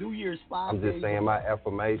 New Year's 5 I'm just saying my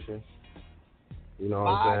affirmations. You know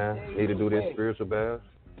what I'm saying? Need to do this spiritual bath.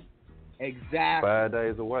 Exactly. 5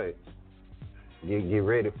 days away. Get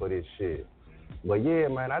ready for this shit. But yeah,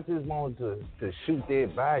 man, I just wanted to shoot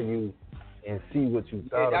that by you and see what you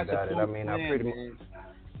thought about it. I mean, I pretty much.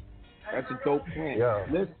 That's a dope plan. Yeah.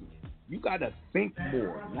 Listen, you gotta think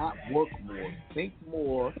more, not work more. Think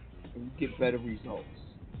more, and you get better results.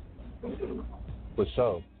 For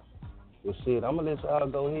sure. Well, shit, I'm gonna let y'all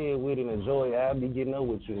go ahead with it and enjoy it. I'll be getting up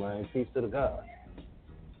with you, man. Peace to the God.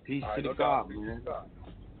 Peace to the God, man.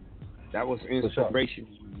 That was inspiration.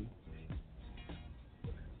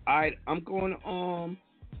 All right, I'm going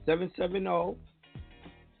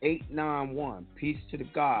 770-891. Peace to the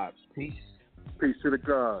God. Peace. Peace to the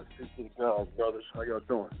God. Peace to the God, brothers. How y'all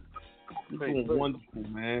doing? You're doing wonderful,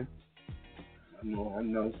 man. I know.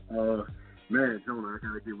 Man, Jonah, I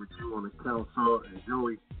gotta get with you on the council, and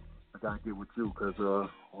Joey, I gotta get with you because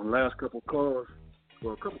on the last couple calls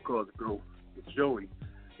ago with Joey,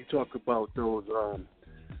 he talked about those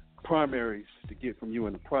primaries to get from you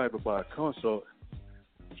in the private by a consult.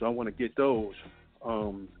 So I want to get those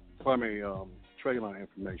primary trade line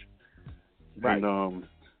information. Right. And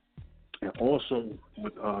also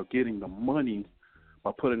with getting the money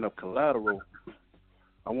by putting up collateral,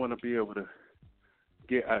 I want to be able to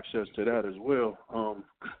get access to that as well. I'm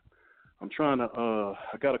trying to.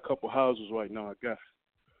 I got a couple houses right now. I got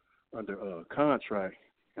under contract,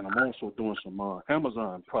 and I'm also doing some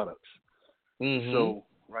Amazon products. Mm-hmm. So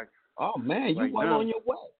right. Oh man, you right well now, on your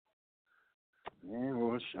way. Yeah,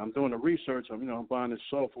 well, I'm doing the research. I'm buying this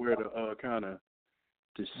software to kind of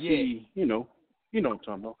to see. You know what I'm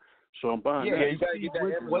talking about. So I'm buying that. Yeah, you gotta get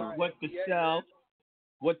that what to sell.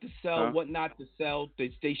 What to sell, what not to sell.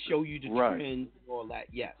 They show you the trends and all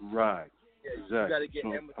that. Yes. Right. Yeah, exactly. You got to get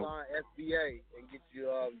Amazon FBA and get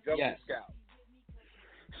your Jungle Scout.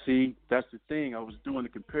 See, that's the thing. I was doing the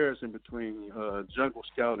comparison between Jungle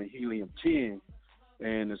Scout and Helium 10,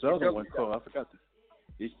 and this other one called, I forgot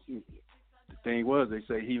the thing was, they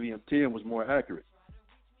say Helium 10 was more accurate.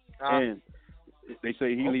 And they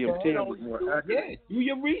say Helium 10 was more accurate. Yeah, do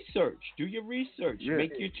your research. Yeah.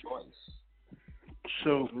 Make your choice.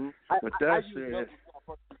 So, with that said,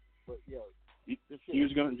 you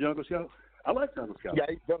use Jungle Scout? I like Jungle Scout. Yeah,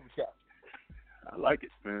 Jungle Scout. I like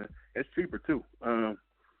it, man. It's cheaper, too. My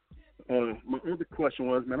other question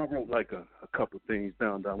was, man, I wrote like a couple things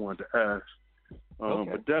down that I wanted to ask.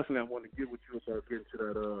 But definitely I want to get with you about getting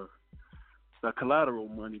to that collateral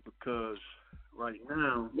money because right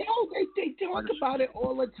now. Yo, they talk about it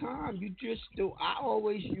all the time. You just do. I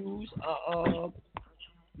always use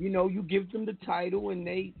you give them the title and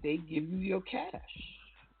they give you your cash.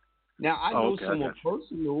 Now I know someone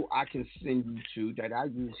personal I can send you to that I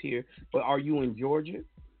use here. But are you in Georgia?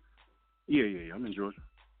 Yeah, I'm in Georgia.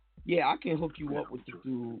 Yeah, I can hook you up with the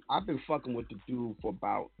dude. I've been fucking with the dude for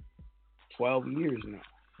about 12 years now.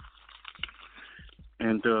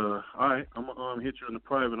 And all right, I'm gonna hit you in the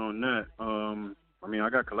private on that. I mean, I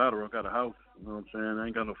got collateral. I got a house. You know what I'm saying? I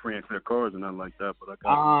ain't got no free and clear cars or nothing like that, but I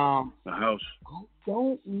got a house. I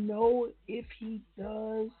don't know if he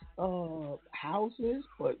does houses,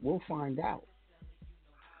 but we'll find out.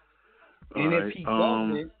 And if he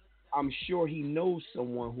doesn't, I'm sure he knows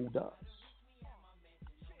someone who does.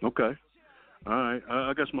 Okay. All right.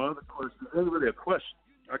 I guess my other question isn't really a question.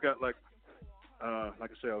 I got like I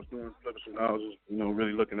said, I was doing flipping some houses, you know,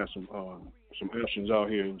 really looking at some options out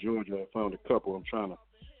here in Georgia. I found a couple I'm trying to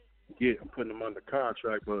get. I'm putting them under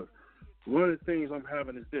contract, but one of the things I'm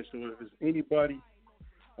having is this. So if there's anybody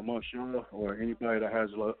amongst y'all or anybody that has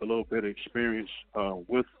a little bit of experience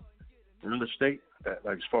with real estate, that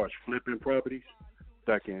like as far as flipping properties,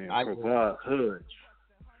 that can provide HUDs,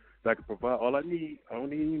 that can provide all I need. I don't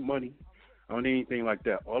need any money. I don't need anything like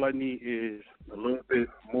that. All I need is a little bit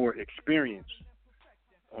more experience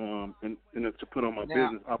and to put on my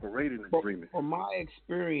business operating agreement. From my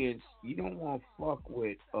experience, you don't want to fuck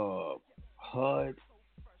with HUD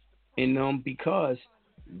and them because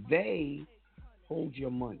they hold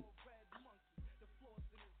your money.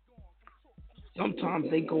 Sometimes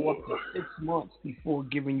they go up to 6 months before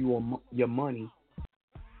giving you your money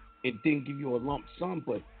and then give you a lump sum.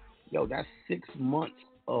 But, yo, that's 6 months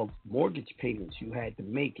of mortgage payments you had to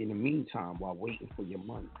make in the meantime while waiting for your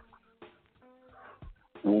money.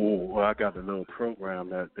 Well, I got a little program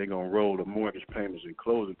that they're going to roll the mortgage payments and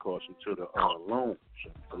closing costs into the loan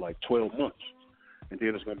for like 12 months. And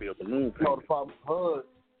then it's going to be a balloon payment. No, the problem with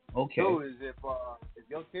HUD too is if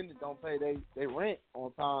your tenants don't pay they rent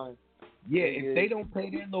on time. Yeah, if they don't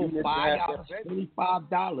pay their little $5,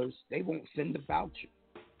 $25, they won't send a voucher.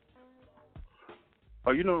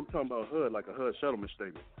 Oh, you know what I'm talking about, HUD, like a HUD settlement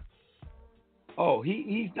statement. Oh,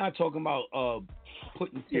 he's not talking about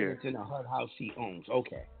putting tenants in a HUD house he owns.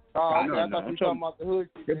 Okay. I thought you were talking about the hood.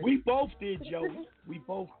 We both did, Joey. We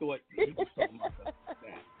both thought he was talking about that.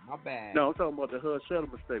 My bad. No, I'm talking about the HUD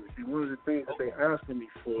settlement statement. See, one of the things that they asking me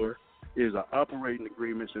for is an operating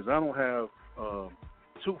agreement. Since I don't have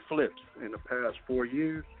 2 flips in the past 4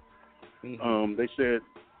 years, they said,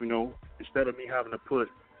 you know, instead of me having to put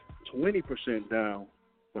 20% down,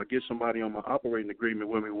 or get somebody on my operating agreement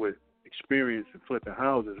with me with experience in flipping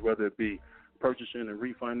houses, whether it be purchasing and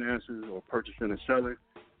refinances or purchasing and selling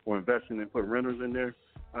or investing and put renters in there,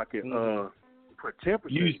 I could put 10%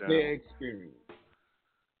 use down. Their experience.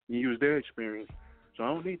 Use their experience. So I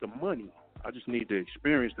don't need the money. I just need the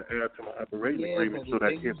experience to add to my operating agreement. But so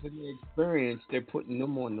that if the experience, they're putting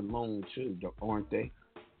them on the loan too, aren't they?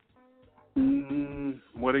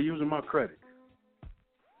 Well, they're using my credit.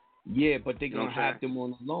 Yeah, but they're going to have them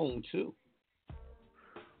on the loan too.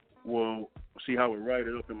 Well, see how it write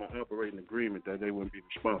it up in my operating agreement that they wouldn't be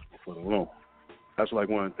responsible for the loan. That's like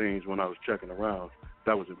one of the things when I was checking around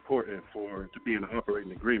that was important for to be in the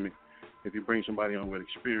operating agreement. If you bring somebody on with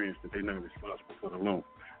experience, that they're not responsible for the loan.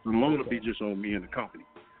 The loan will be just on me and the company.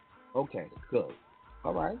 Okay, good.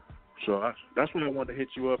 All right. So that's when I wanted to hit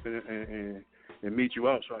you up and meet you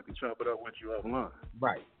out so I can chop it up with you offline.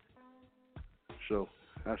 Right. So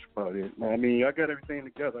that's about it. I mean, I got everything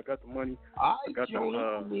together. I got the money. I got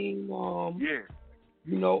Jonah, yeah.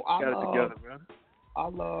 You know, got it together, man.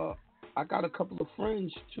 I got a couple of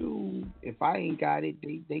friends too. If I ain't got it,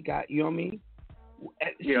 they got. You know what I mean?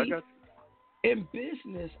 Yeah, I got. In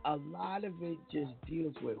business, a lot of it just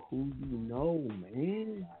deals with who you know,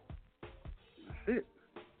 man. That's it.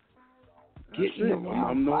 Getting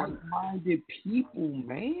around like-minded people,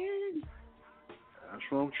 man. That's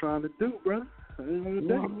what I'm trying to do, brother. You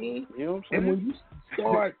know what I mean? You know what I'm saying? And when you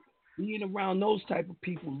start being around those type of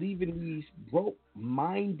people, leaving these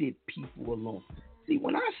broke-minded people alone. See,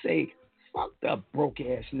 when I say fuck the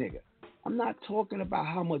broke-ass nigga, I'm not talking about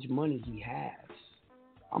how much money he has.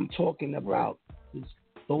 I'm talking about his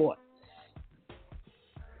thoughts,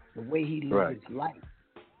 the way he lives his life.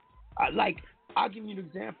 I'll give you an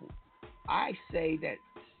example. I say that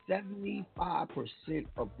 75%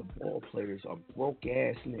 of the ball players are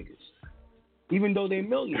broke-ass niggas, even though they're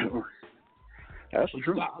millionaires. That's but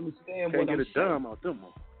true. You gotta understand Can't what get I'm a dime out them.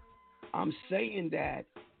 I'm saying that,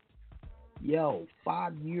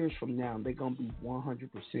 5 years from now, they're going to be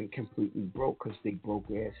 100% completely broke because they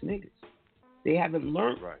broke-ass niggas. They haven't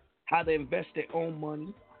learned how to invest their own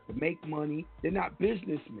money, to make money. They're not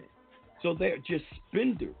businessmen. So they're just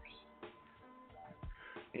spenders.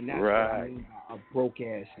 And that's what I mean by a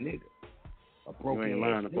broke-ass nigga. You ain't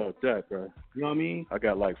lying about that, bro. You know what I mean? I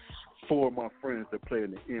got like 4 of my friends that play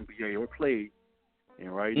in the NBA or played.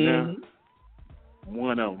 And right now,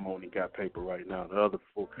 one of them only got paper right now. The other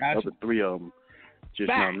 3 of them just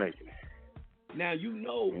not making it. Now, you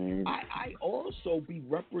know, I also be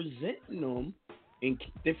representing them in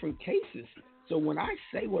different cases. So when I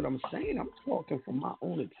say what I'm saying, I'm talking from my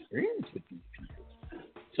own experience with these people.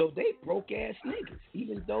 So they broke ass niggas,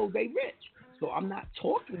 even though they rich. So I'm not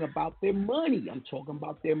talking about their money. I'm talking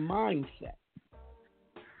about their mindset.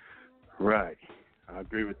 Right. I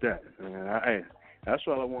agree with that. And that's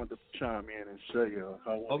all I wanted to chime in and say.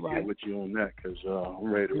 I want to get with you on that because I'm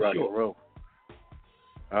ready to rock and roll.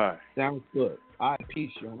 All right. Sounds good. All right,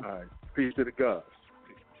 peace, y'all. All right. Peace to the gods.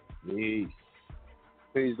 Peace.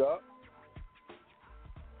 Peace up.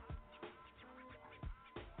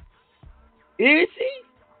 Is he?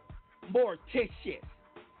 Morticious.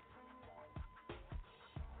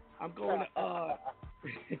 I'm going to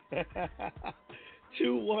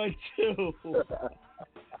 212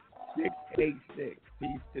 686. Peace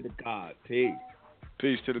to the God. Peace.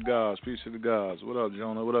 Peace to the gods. Peace to the gods. What up,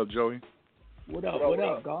 Jonah? What up, Joey? What up,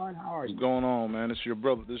 God? How are you? What's going on, man? This your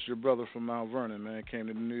brother from Mount Vernon, man. Came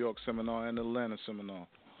to the New York seminar and the Atlanta seminar.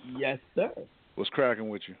 Yes, sir. What's cracking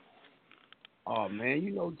with you? Oh,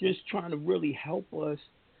 man, just trying to really help us.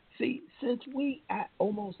 See, since we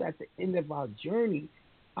almost at the end of our journey,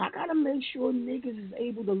 I got to make sure niggas is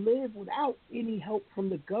able to live without any help from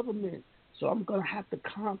the government. So I'm going to have to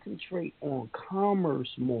concentrate on commerce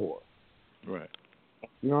more. Right.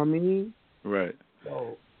 You know what I mean? Right.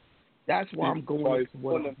 So that's why I'm going into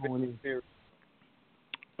what I'm going in.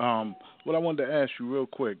 What I wanted to ask you real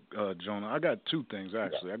quick, Jonah, I got two things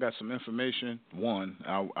actually. I got some information. One,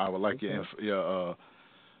 I would like your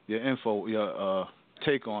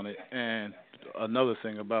take on it, and another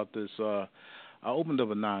thing about this. I opened up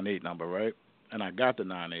a 98 number, right, and I got the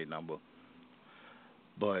 98 number,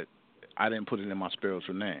 but I didn't put it in my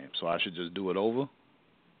spiritual name, so I should just do it over.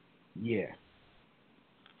 Yeah.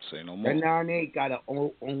 Say no more. That 98 gotta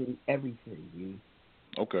own everything, dude.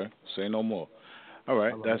 Okay. Say no more. All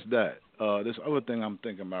right. That's that. This other thing I'm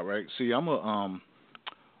thinking about, right? See, I'm a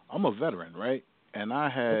veteran, right? And I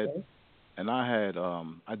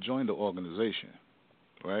joined the organization,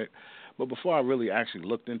 right? But before I really actually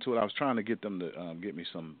looked into it, I was trying to get them to get me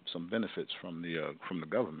some benefits from the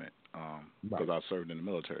government because I served in the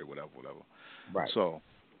military, whatever. Right. So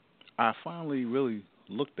I finally really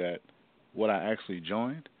looked at what I actually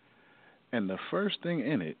joined, and the first thing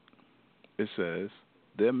in it says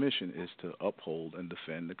their mission is to uphold and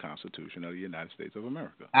defend the Constitution of the United States of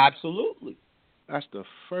America. Absolutely. That's the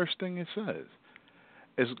first thing it says.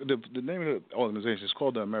 It's the name of the organization is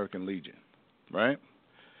called the American Legion, right?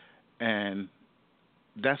 And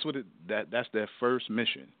that's that's their first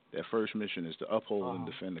mission. Their first mission is to uphold and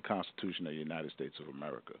defend the Constitution of the United States of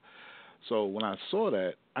America. So when I saw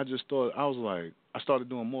that, I just thought, I started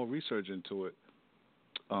doing more research into it.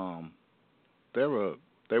 They were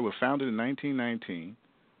founded in 1919,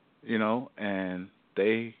 and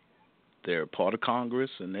they're part of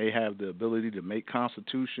Congress, and they have the ability to make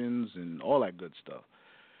constitutions and all that good stuff.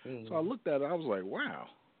 Mm-hmm. So I looked at it, I was like, wow.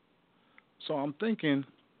 So I'm thinking,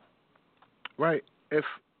 right, if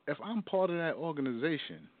I'm part of that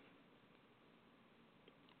organization,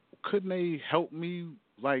 couldn't they help me,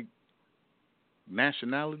 like,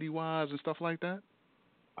 nationality-wise and stuff like that?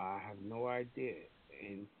 I have no idea,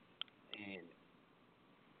 and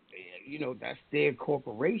that's their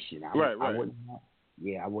corporation. Right. I wouldn't know.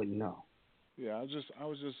 Yeah, I wouldn't know. Yeah, I was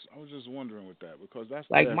just wondering with that because that's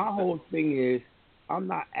like my whole thing is I'm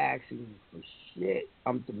not asking for shit.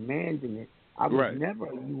 I'm demanding it. I was never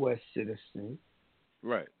a U.S. citizen.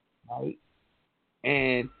 Right. Right.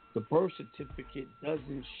 And the birth certificate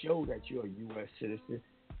doesn't show that you're a U.S. citizen.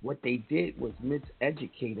 What they did was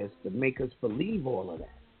miseducate us to make us believe all of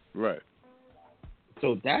that. Right.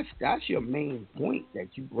 So that's your main point that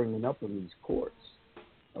you bringing up in these courts.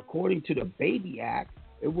 According to the Baby Act,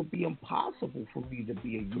 it would be impossible for me to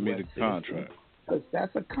be a U.S. citizen contract because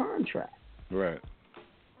that's a contract. Right.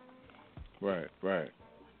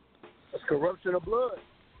 That's corruption of blood.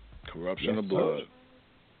 Corruption of blood.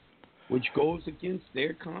 Which goes against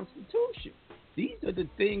their constitution. These are the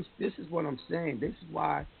things, this is what I'm saying. This is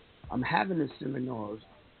why I'm having the seminars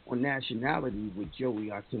on nationality with Joey,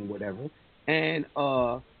 Akin, whatever. And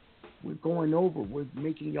we're going over, we're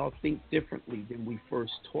making y'all think differently than we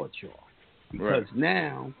first taught y'all. Because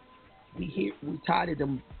now we tired of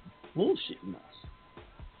them bullshitting us.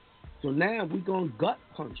 So now we're going to gut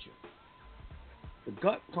punch you. The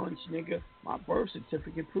gut punch, nigga, my birth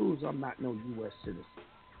certificate proves I'm not no U.S. citizen.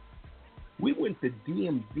 We went to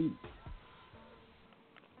DMV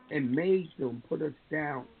and made them put us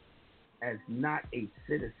down as not a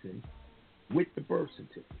citizen with the birth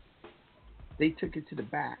certificate. They took it to the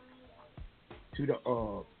back,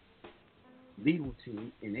 to legal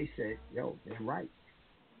team, and they said, "Yo, they're right."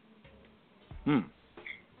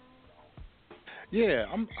 Yeah,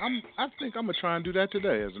 I think I'm gonna try and do that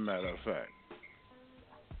today. As a matter of fact,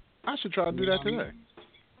 I should try to do that today.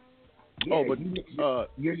 Yeah, oh, but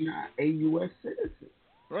you're not a U.S. citizen.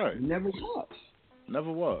 Right. You never was.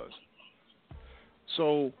 Never was.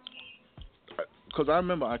 So, because I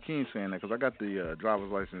remember Akeem saying that, because I got the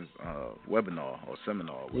driver's license webinar or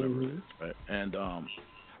seminar, or whatever it is, right? And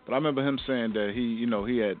but I remember him saying that he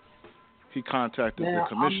contacted the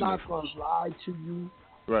commissioner. I'm not gonna lie to you.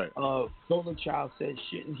 Right. Golden Child said,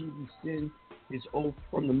 shouldn't he rescind his oath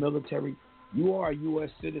from the military? You are a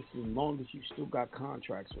U.S. citizen as long as you still got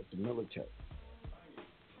contracts with the military.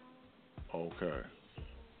 Okay.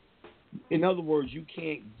 In other words, you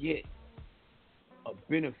can't get a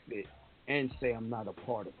benefit and say I'm not a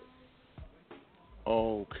part of it.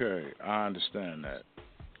 Okay, I understand that.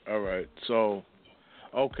 All right. So,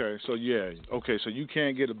 okay, so you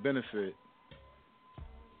can't get a benefit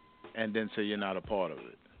and then say you're not a part of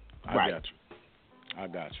it. I got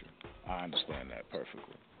you. I understand that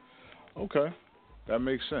perfectly. Okay, that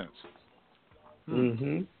makes sense.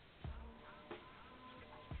 That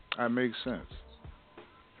makes sense.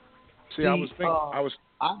 See, I was thinking.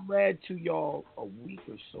 I read to y'all a week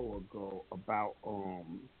or so ago about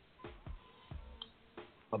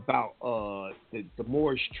the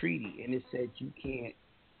Moorish Treaty, and it said you can't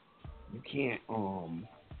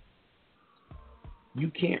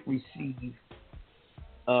receive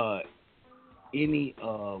any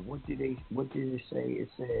what did it say? It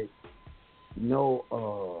said no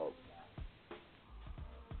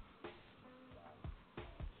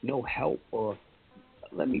help, or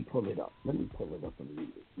let me pull it up and read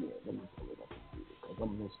it. Yeah, let me pull it up and read it because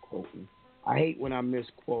I'm misquoting. I hate when I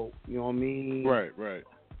misquote, you know what I mean? Right.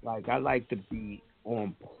 Like, I like to be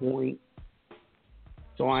on point,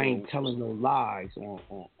 so I ain't telling no lies on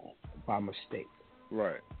by mistake.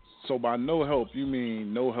 Right. So by no help, you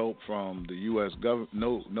mean no help from the U.S. government,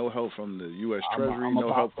 no help from the U.S. Treasury,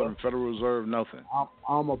 no help from the Federal Reserve, nothing.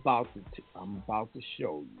 I'm about to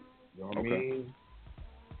show you. You know what I mean?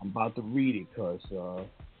 I'm about to read it because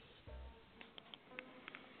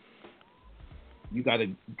you got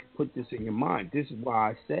to put this in your mind. This is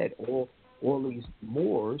why I said all these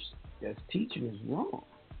Moors that's teaching is wrong,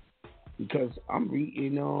 because I'm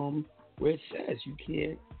reading where it says you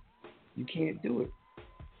can't do it.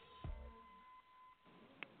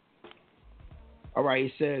 All right,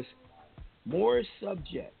 it says Moorish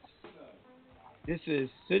subjects. This is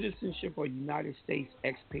citizenship or United States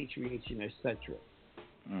expatriation, etc.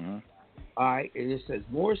 All right, and it says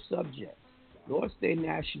Moorish subjects lost their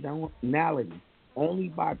nationality only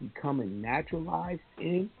by becoming naturalized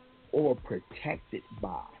in or protected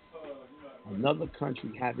by another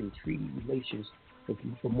country having treaty relations with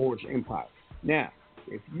the Moorish Empire. Now,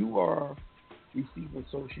 if you are receiving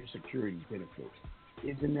Social Security benefits,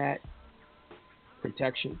 isn't that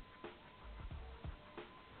protection?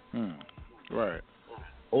 Right.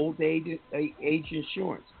 Old age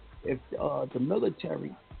insurance. If the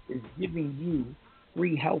military is giving you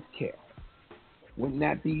free health care, wouldn't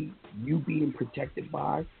that be you being protected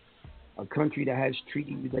by a country that has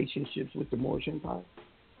treaty relationships with the Moorish Empire?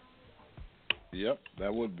 Yep,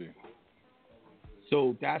 that would be.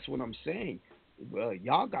 So that's what I'm saying.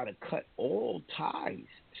 Y'all got to cut all ties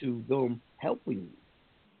to them helping you.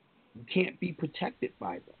 You can't be protected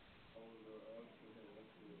by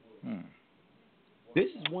them.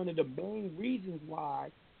 This is one of the main reasons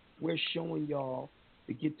why we're showing y'all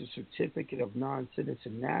to get the certificate of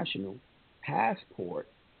non-citizen national passport,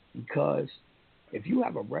 because if you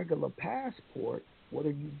have a regular passport, what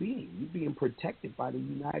are you being? You're being protected by the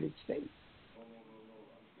United States.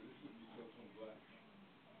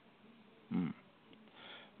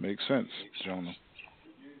 Makes sense, Jonah.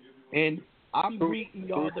 And I'm reading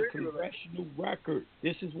y'all the congressional record.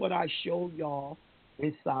 This is what I show y'all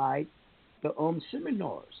inside the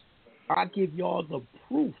seminars. I give y'all the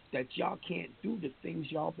proof that y'all can't do the things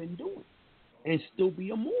y'all been doing and still be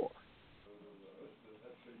a Moor.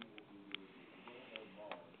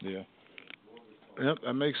 Yeah. Yep,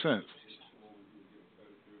 that makes sense.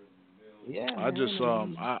 Yeah. I just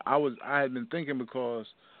I had been thinking because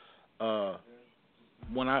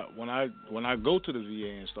when I go to the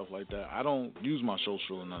VA and stuff like that, I don't use my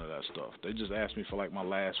social and none of that stuff. They just ask me for like my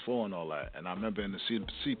last four and all that. And I remember in the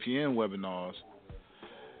CPN webinars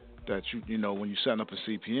that you know when you're setting up a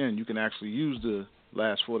CPN, you can actually use the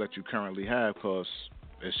last four that you currently have because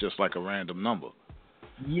it's just like a random number.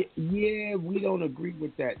 Yeah, we don't agree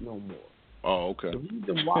with that no more. Oh, okay. The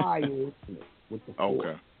reason why is with the four.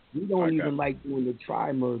 Okay. We don't even like doing the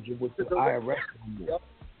tri-merger with the IRS no more.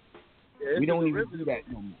 Yeah, We don't it's a even do that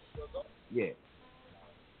no more. Yeah.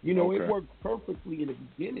 You know, it worked perfectly in the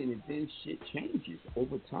beginning, and then shit changes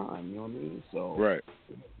over time. You know what I mean? So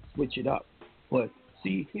switch it up. But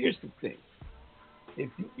see, here's the thing: if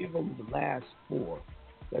you give them the last 4,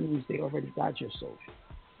 that means they already got your social.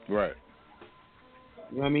 Right.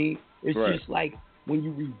 You know what I mean? It's just like when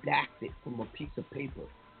you redact it from a piece of paper.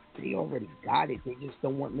 They already got it. They just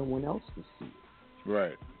don't want no one else to see it.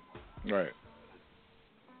 Right. Right.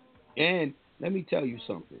 And let me tell you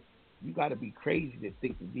something. You got to be crazy to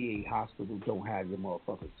think the VA hospital don't have your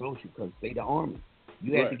motherfucking social because they the Army.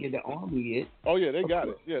 You had to get the Army it. Oh, yeah, they got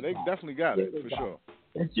it. Yeah, they definitely got it, for sure.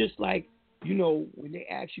 It's just like, you know, when they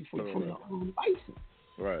ask you for the license.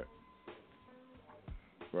 Right.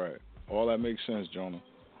 Right. All that makes sense, Jonah.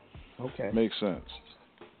 Okay. Makes sense.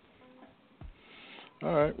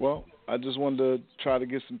 All right, well, I just wanted to try to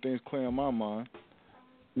get some things clear in my mind.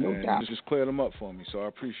 No doubt. Just clear them up for me, so I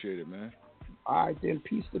appreciate it, man. All right, then.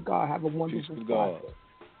 Peace to God. Have a wonderful Peace to God. Friday.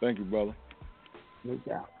 Thank you, brother. No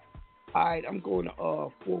doubt. All right, I'm going to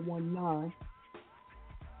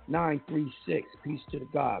 419-936. Peace to the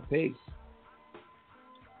God. Peace.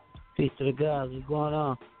 Peace to the God. What's going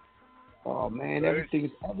on? Oh, man,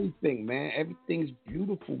 everything's everything, man. Everything's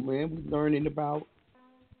beautiful, man. We learning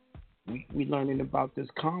about this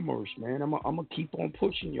commerce, man. I'm gonna keep on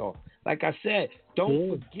pushing y'all. Like I said, don't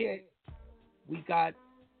forget we got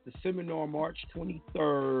the seminar March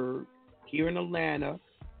 23rd here in Atlanta,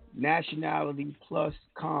 Nationality Plus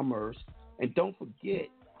Commerce, and don't forget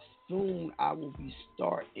soon I will be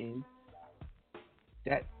starting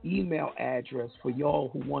that email address for y'all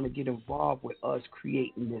who want to get involved with us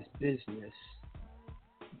creating this business,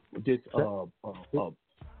 this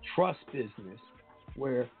trust business,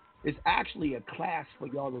 where it's actually a class for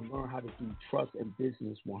y'all to learn how to do trust and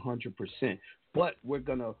business 100%. But we're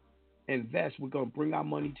going to invest. We're going to bring our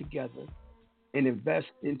money together and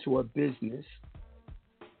invest into a business,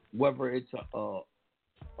 whether it's a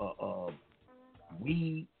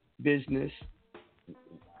weed business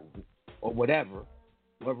or whatever,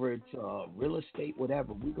 whether it's real estate,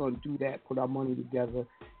 whatever. We're going to do that, put our money together,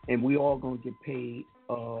 and we all going to get paid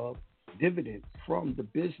dividends from the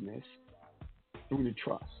business through the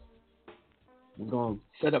trust. We're going to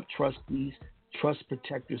set up trustees, trust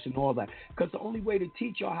protectors, and all that. Because the only way to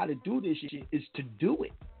teach y'all how to do this shit is to do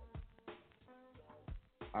it.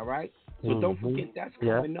 All right? So don't forget that's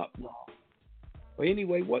coming up, y'all. But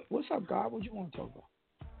anyway, what's up, God? What you want to talk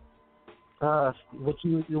about? What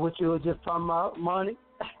you were just talking about, money?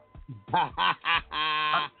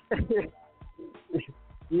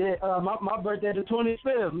 Yeah, my birthday the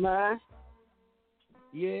 25th, man.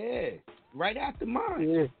 Yeah, right after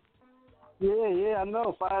mine. Yeah, I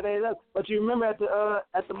know. 5 days up. But you remember at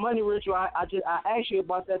the money ritual, I asked you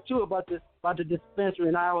about that too, about the dispensary,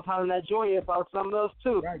 and I was hollering at Joy about something else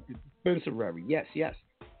too. Right, the dispensary. Yes.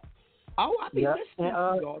 Oh, I be listening,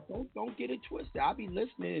 y'all. Don't get it twisted. I be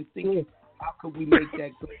listening and thinking, how could we make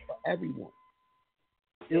that good for everyone?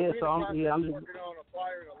 Yeah, so I'm working on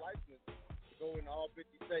acquiring a license to go in all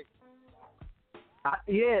 50 states.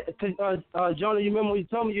 Jonah, you remember when you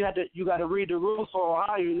told me you got to read the rules for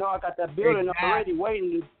Ohio? You know, I got that building already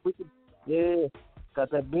waiting.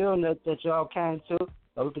 Got that building that y'all came to.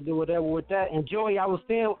 So we could do whatever with that. And Joey, I was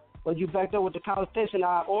saying, when you backed up with the conversation,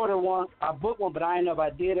 I ordered one, I booked one, but I didn't know if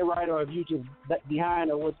I did it right or if you just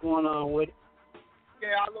behind or what's going on with it.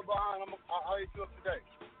 Yeah, I look behind. I'll hit you up today.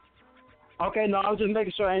 Okay, no, I was just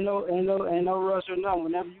making sure ain't no rush or nothing.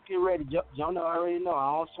 Whenever you get ready, Jonah already know.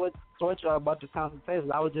 I don't sweat y'all about the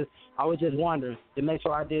consultation. I was just wondering to make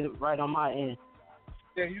sure I did it right on my end.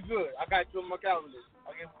 Yeah, you good. I got you on my calendar.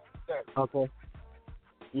 I'll get you. Okay.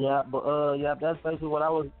 Yeah, but that's basically what I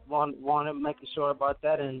was wanting, making sure about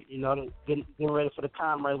that, and you know, getting ready for the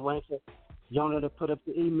commerce, waiting for Jonah to put up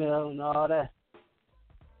the email and all that.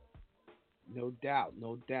 No doubt.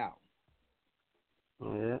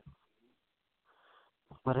 Yeah.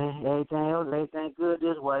 But everything good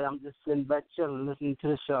this way. I'm just sitting back chilling, listening to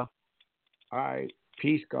the show. All right.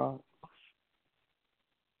 Peace, God.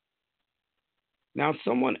 Now,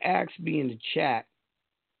 someone asked me in the chat,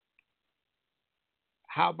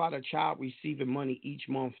 how about a child receiving money each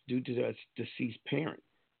month due to the deceased parent?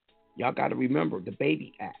 Y'all got to remember the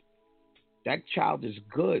Baby Act. That child is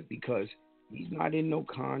good because he's not in no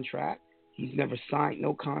contract. He's never signed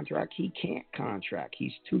no contract. He can't contract.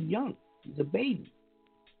 He's too young. He's a baby.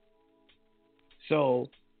 So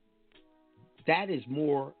that is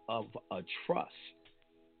more of a trust.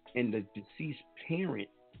 And the deceased parent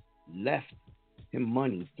left him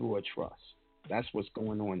money through a trust. That's what's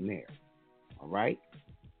going on there. All right?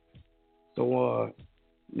 So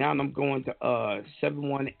now I'm going to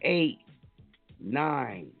 718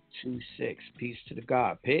 926. Peace to the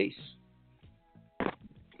God. Peace.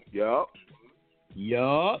 Yup.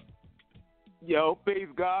 Yo, Peace,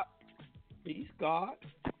 God. peace, God.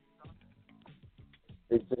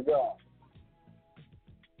 Peace to God.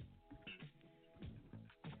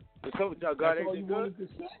 What's up with y'all, God? That's all Anything you good? wanted to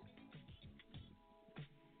say?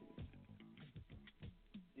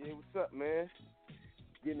 Yeah, what's up, man?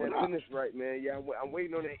 Getting What that up? business right, man. Yeah, I'm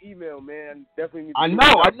waiting on that email, man. Definitely need to I get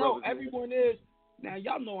know. with y'all brothers, man. Everyone is. Now,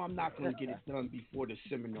 y'all know I'm not going to get it done before the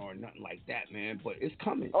seminar or nothing like that, man, but it's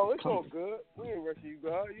coming. Oh, it's coming. all good. We ain't rushing you,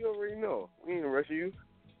 God. You already know. We ain't rushing you.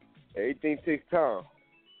 Everything takes time.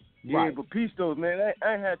 Yeah, Right. but peace, though, man.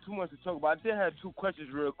 I ain't had too much to talk about. I did have 2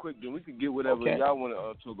 questions real quick, then we can get whatever Okay. y'all want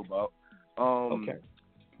to talk about. Okay.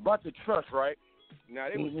 About the trust, right? Now,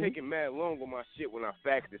 they Mhm. was taking mad long on my shit when I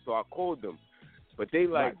faxed it, so I called them. But they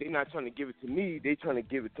they not trying to give it to me. They trying to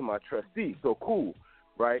give it to my trustee. So cool,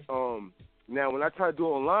 right? Now when I try to do it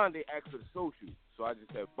online, they ask for the social. So I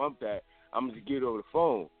just said, bump that. I'm gonna just get it over the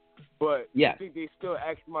phone. But Yes. you think they still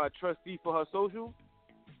ask my trustee for her social?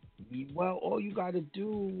 Well, all you got to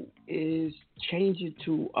do is change it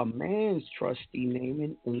to a man's trustee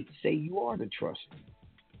name and say you are the trustee.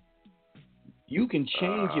 You can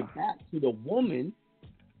change it back to the woman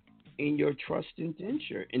in your trust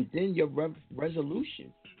indenture, and then your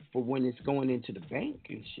resolution for when it's going into the bank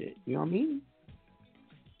and shit. You know what I mean?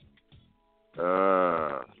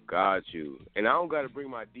 Got you. And I don't got to bring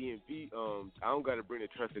my DMV. I don't got to bring the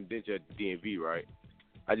trust indenture at the DMV, right?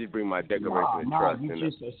 I just bring my declaration of trust. You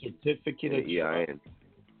just a certificate of trust.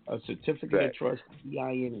 A certificate of trust,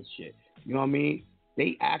 EIN and shit. You know what I mean?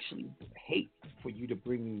 They actually hate for you to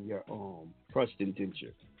bring in your trust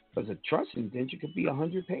indenture. Because a trust indenture could be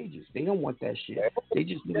 100 pages. They don't want that shit. They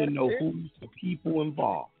just want to know who's the people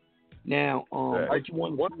involved. Now, what you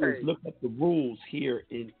want to do is look up the rules here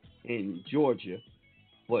in Georgia.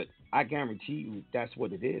 But I guarantee you that's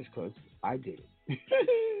what it is because I did it.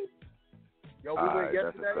 Yo, we went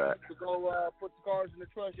yesterday to go put the cars in the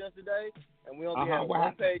trust yesterday, and we only had a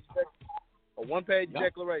one-page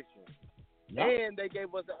declaration. Yep. And they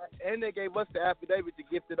gave us the affidavit to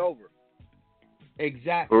gift it over.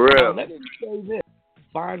 Exactly. For real. Now, let me say this: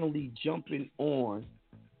 finally jumping on,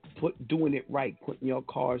 doing it right, putting your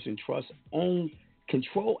cars in trust,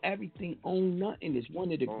 control everything, own nothing is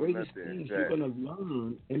one of the greatest things you're gonna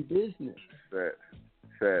learn in business.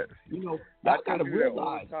 You know, y'all gotta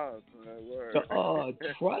realize the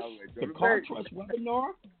trust, the car trust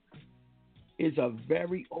webinar is a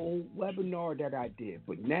very old webinar that I did,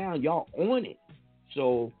 but now y'all on it.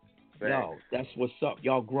 So, yo, that's what's up.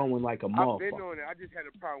 Y'all growing like a motherfucker. I've been on it. I just had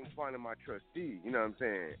a problem finding my trustee. You know what I'm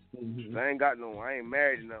saying? Mm-hmm. I ain't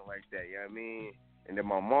married or nothing like that. You know what I mean? And then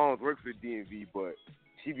my mom's works for DMV, but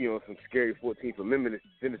she be on some scary 14th Amendment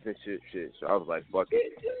citizenship shit. So I was like, fuck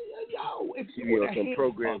it. Yo, if she you be would on have some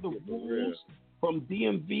program the shit rules from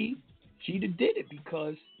DMV, she'd have did it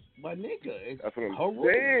because my nigga, it's that's what I'm her rules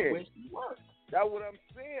saying. where she works. That's what I'm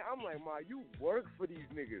saying. I'm like, Ma, you work for these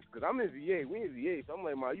niggas. Because I'm in VA. We in VA. So I'm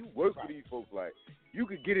like, Ma, you work for these folks. Like, you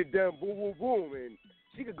could get it done, boom, boom, boom. And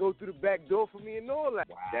she could go through the back door for me and all that.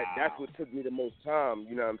 Wow. That's what took me the most time.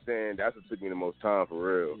 You know what I'm saying? That's what took me the most time for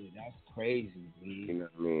real. Dude, that's crazy, dude. You know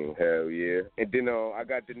what I mean? Hell yeah. And then I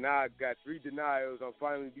got denied, got 3 denials. I'm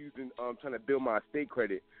finally trying to build my estate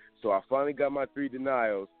credit. So I finally got my 3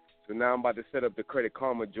 denials. So now I'm about to set up the Credit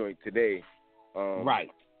Karma joint today. Right.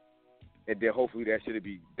 And then hopefully that should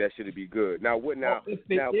be good. Now what? Now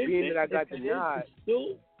being that I got denied,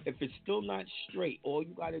 if it's still not straight, all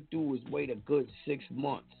you got to do is wait a good 6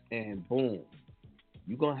 months, and boom,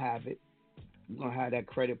 you're gonna have it. You're gonna have that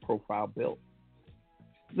credit profile built.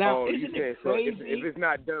 Now, isn't it crazy? So if it's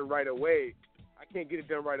not done right away, I can't get it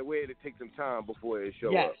done right away. It'll take some time before it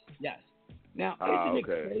shows up. Yes. Now, isn't it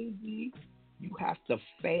crazy? You have to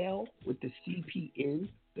fail with the CPN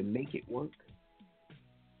to make it work.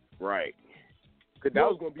 Right. Because that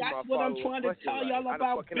was going to be my that's what I'm trying to tell y'all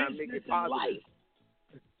about business and life.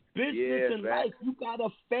 Business and life, you got to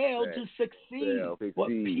fail to succeed. But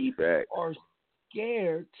people are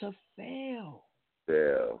scared to fail.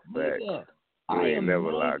 Nigga, I am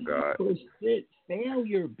never lie, God. 90%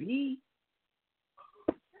 failure, B.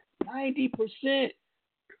 90%.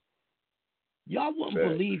 Y'all wouldn't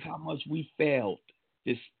believe how much we failed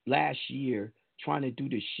this last year trying to do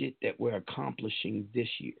the shit that we're accomplishing this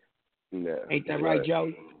year. Yeah, ain't that right,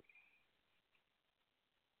 Joe?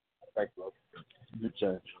 Thanks, bro. Good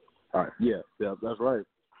change. All right. Yeah, that's right.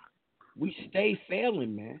 We stay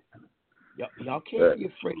failing, man. Y'all can't be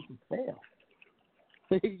afraid to fail.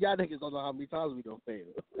 Y'all niggas don't know how many times we don't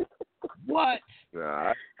fail. What?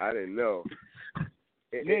 Nah, I didn't know.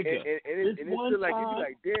 it's feel like you be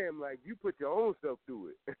like, damn, like you put your own self through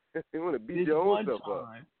it. You want to beat your own self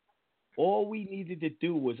up. All we needed to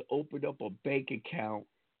do was open up a bank account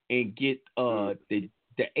and get the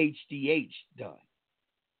HDH done.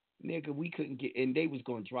 Nigga, we couldn't get, and they was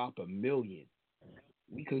gonna drop $1 million.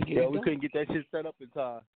 We couldn't get it done. We couldn't get that shit set up in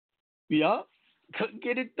time. Yup, couldn't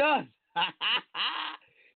get it done.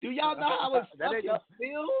 Do y'all know how it fucking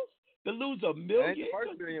feels to lose $1 million? That ain't the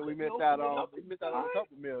first million we missed out on. We missed out on a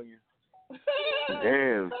couple million.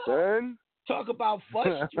 Damn, son. Talk about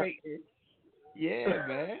frustrating. Yeah,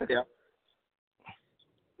 man. Yeah.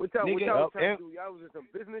 What y'all trying to do? Y'all was in some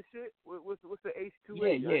business shit? What's the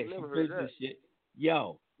H2A? Yeah, some business shit.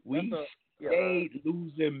 Yo, we stayed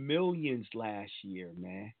losing millions last year,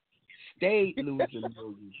 man. Stayed losing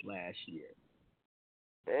millions last year.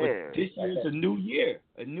 Damn. But this year's a new year.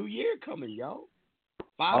 A new year coming, yo.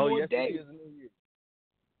 5 more days. It is a new year.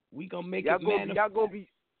 We gonna make y'all it manifest.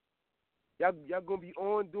 Y'all gonna be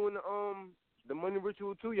on doing the money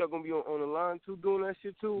ritual too? Y'all gonna be on the line too doing that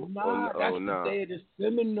shit too? Nah, that's the day of the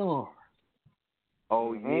seminar.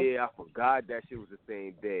 Oh yeah, I forgot that shit was the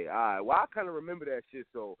same day. All right, well I kind of remember that shit,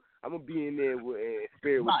 so I'm gonna be in there in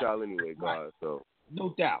spirit with y'all anyway, guys. So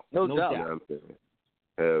no doubt. You know what I'm saying?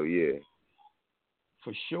 Hell yeah,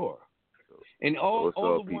 for sure. And all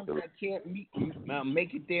the ones that can't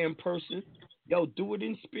make it there in person, yo, do it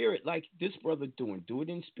in spirit like this brother doing. Do it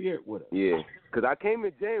in spirit with us. Yeah, because I came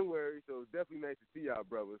in January, so it's definitely nice to see y'all,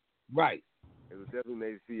 brothers. Right. It was definitely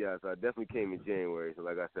nice to see y'all, so I definitely came in January. So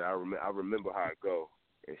like I said, I remember how it go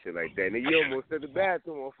and shit like that. And you almost set the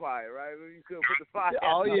bathroom on fire, right? You couldn't put the fire out.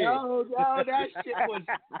 Oh yeah. No, that shit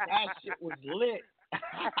was lit.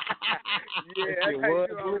 Yeah, that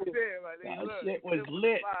shit was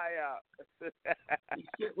lit. That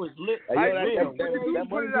shit was lit.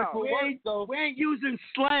 We ain't using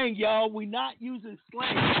slang, y'all. We not using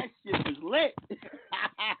slang. That shit was lit.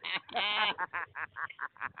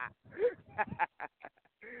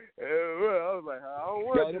 I was like, I don't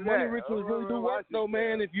want the money rituals really do work, though,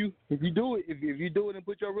 man. If you do it, if you do it and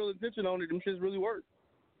put your real intention on it, them shits really work.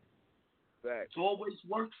 It's always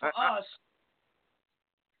worked for us.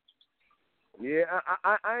 Yeah,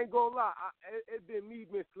 I ain't gonna lie. It's been me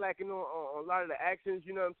slacking on a lot of the actions,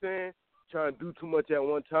 you know what I'm saying? Trying to do too much at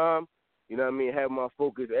one time, you know what I mean? Have my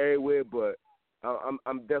focus everywhere, but I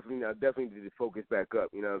definitely need to focus back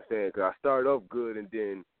up, you know what I'm saying? Because I started off good and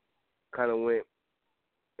then kind of went,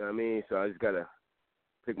 you know what I mean? So I just got to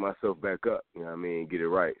pick myself back up, you know what I mean? Get it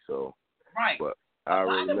right, so. Right. But I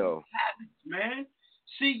already know. Habits, man.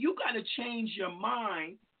 See, you got to change your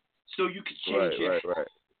mind so you can change your habits. Right.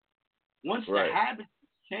 Once the habits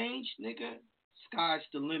change, nigga, sky's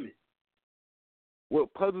the limit.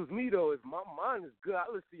 What puzzles me, though, is my mind is good. I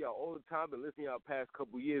listen to y'all all the time, been listening to y'all past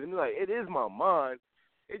couple of years, and like, it is my mind.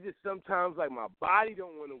 It's just sometimes, like, my body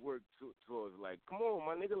don't want to work towards, like, come on,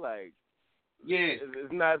 my nigga, like, yeah,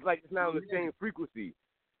 it's not on the same frequency.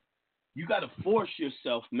 You got to force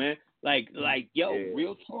yourself, man. Like, yo,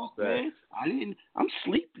 real talk, man. I'm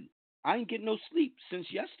sleepy. I ain't getting no sleep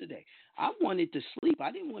since yesterday. I wanted to sleep.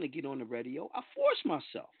 I didn't want to get on the radio. I forced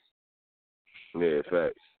myself. Yeah,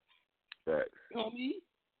 facts. You know what I mean?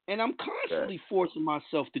 And I'm constantly forcing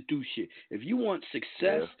myself to do shit. If you want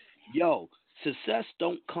success, success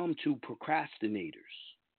don't come to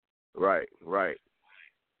procrastinators. Right.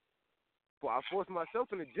 Well, I forced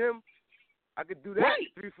myself in the gym. I could do that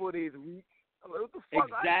 3-4 days a week. I'm like, what the fuck?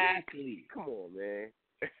 Exactly. Come on, man.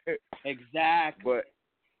 Exactly. But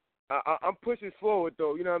I'm pushing forward,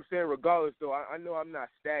 though. You know what I'm saying? Regardless, though, I know I'm not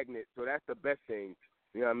stagnant, so that's the best thing.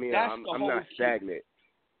 You know what I mean? I'm not stagnant.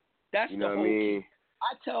 That's you know the what I mean?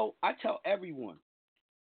 I tell everyone,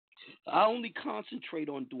 I only concentrate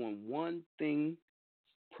on doing one thing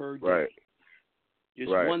per day. Right. Just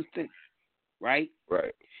one thing. Right?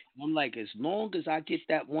 Right. I'm like, as long as I get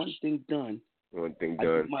that one thing done, I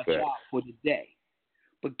do my job for the day.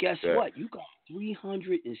 But guess what? You got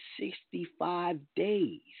 365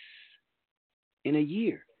 days in a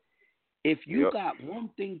year. If you got one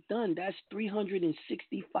thing done, that's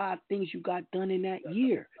 365 things you got done in that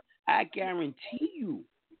year. I guarantee you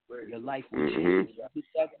your life will change if you get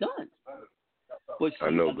that done. But see,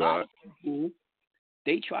 a lot of people,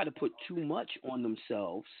 they try to put too much on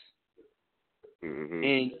themselves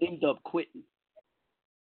and end up quitting.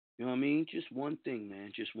 You know what I mean? Just one thing,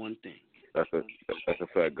 man. Just one thing. That's a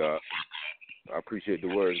fact, God. I appreciate the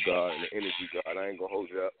words, God, and the energy, God. I ain't gonna hold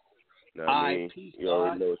you up. You know what I mean? Peace, you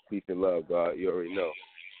already know it's peace and love, God. You already know.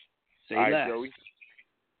 Say all less. Right, Joey.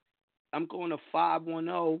 I'm going to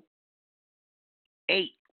 510-812.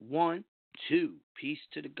 Peace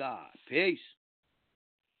to the God. Peace.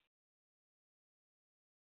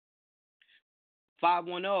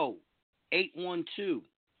 510-812.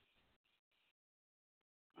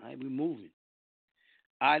 All right, we're moving.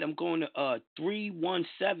 All right, I'm going to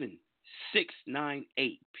 317-698.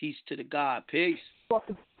 Peace to the God. Peace.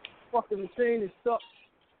 Fucking machine is stuck.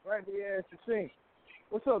 Right the ass machine.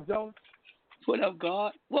 What's up, Jones? What up,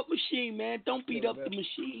 God? What machine, man? Don't beat up man. the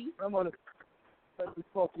machine. I'm on the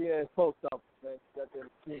funky ass post office, man. Got that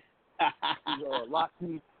machine.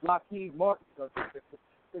 Lockheed Martin. I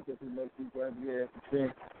think that's who makes these right the ass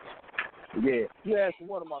machine. Yeah. You asked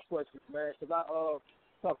one of my questions, man, because I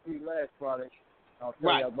talked to you last Friday. I was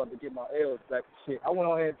telling you I was about to get my L's back and shit. I went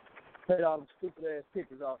on ahead and paid all them stupid ass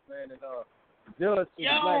tickets off, man, and the black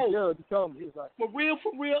judge, he told me, he was like, for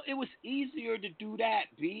real, it was easier to do that,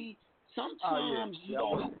 B. Sometimes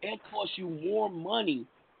it costs you more money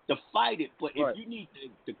to fight it, but if you need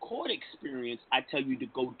the court experience, I tell you to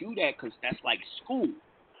go do that because that's like school,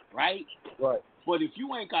 right? Right. But if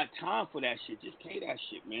you ain't got time for that shit, just pay that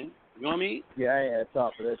shit, man. You know what I mean? Yeah, I ain't had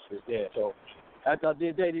time for that shit. Yeah, so after I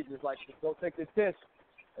did that, he just like, just go take the test.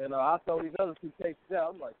 And I throw these other two cases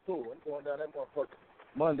out. I'm like, cool. I'm going down that motherfucker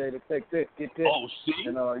Monday to take this, get this. Oh, see?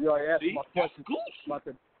 And you already asked my question about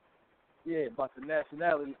the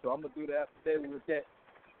nationality. So I'm gonna do the affidavit with that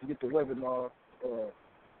to get the webinar.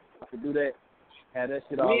 I can do that. Have that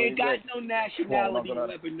shit already. We ain't got ready. no nationality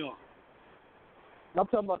webinar. I'm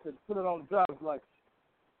talking about to put it on the driver's license.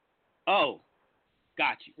 Oh,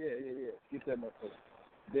 got you. Yeah. Get that motherfucker.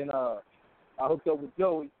 Then I hooked up with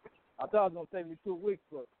Joey. I thought it was gonna take me 2 weeks,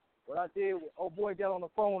 but what I did, old boy got on the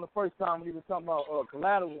phone the first time when he was talking about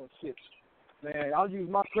collateral and shit. Man, I'll use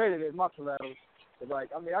my credit as my collateral. Like,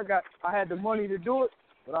 I mean, I had the money to do it,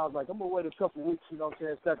 but I was like, I'm gonna wait a couple weeks, you know what I'm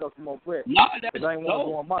saying, stack up some more bread. Nah, that's I ain't want to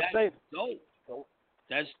go on my savings.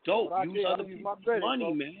 That's dope. I Use other people's money,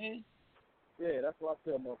 bro. man. Yeah, that's what I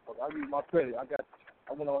tell motherfuckers. I use my credit. I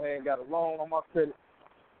went on ahead and got a loan on my credit,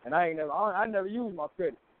 and I never used my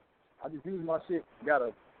credit. I just used my shit.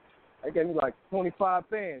 They gave me like 25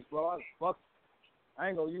 bands, bro. I was fuck. I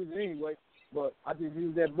ain't gonna use it anyway, but I just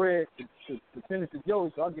use that bread to send it to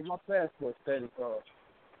Joey, so I'll get my passport status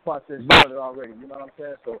process started already. You know what I'm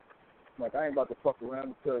saying? So, like, I ain't about to fuck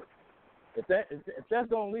around because if that's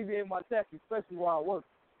gonna alleviate my taxes, especially while I work,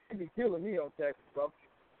 it be killing me on taxes, bro.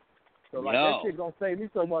 So like that shit gonna save me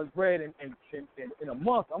so much bread in a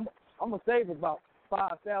month. I'm gonna save about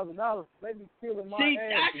 $5,000. Maybe killing my See,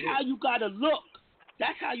 ass. that's how you gotta look.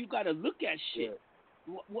 That's how you gotta look at shit.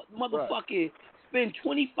 Yeah. What motherfucker spend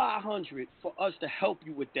 $2,500 for us to help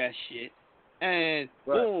you with that shit, and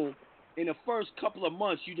boom, in the first couple of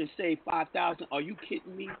months you done save $5,000. Are you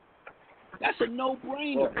kidding me? That's a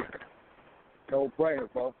no-brainer. No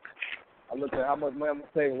brainer, bro. I look at how much money I'm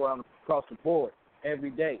gonna save around across the board every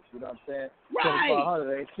day. You know what I'm saying? Right.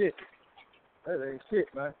 $2,500 ain't shit. That ain't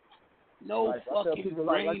shit, man. No like, fucking I tell people,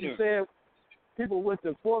 like you said, people with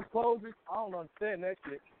the foreclosures, I don't understand that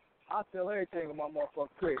shit. I sell everything in my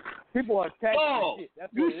motherfucking credit. People are attached to shit.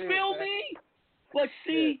 That's you what it feel is, me? But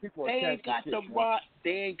see, they ain't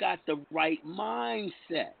got the right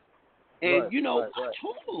mindset. And right, you know, right. I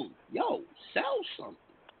told them, yo, sell something.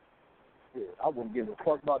 Yeah, I wouldn't give a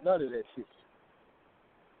fuck about none of that shit.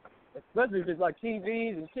 Especially if it's like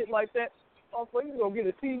TVs and shit like that. Oh, so you gonna get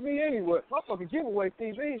a TV anywhere? Motherfucking giveaway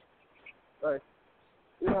TV. Like,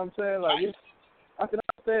 you know what I'm saying? Like, I can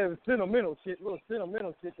understand sentimental shit, little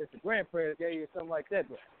sentimental shit that the grandparents gave you or something like that.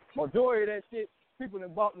 But majority of that shit, people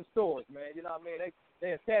that bought in the stores, man. You know what I mean?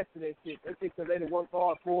 They attached to that shit. They think because they didn't work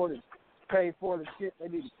hard for it and paid for the shit, they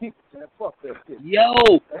need to keep it. Man, fuck that shit. Yo,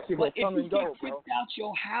 that shit but if come you and get go, kicked bro. out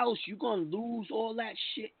your house, you're gonna lose all that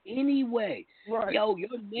shit anyway. Right. Yo,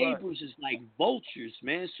 your neighbors is like vultures,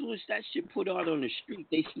 man. As soon as that shit put out on the street,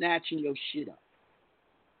 they snatching your shit up.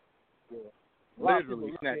 Yeah.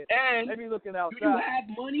 Literally. And they be looking outside. Do you have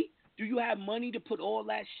money? Do you have money to put all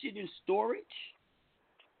that shit in storage?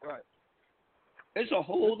 Right. There's a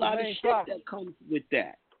whole lot of shit that comes with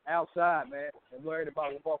that. Outside, man, and worried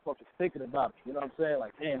about what motherfuckers thinking about it. You know what I'm saying?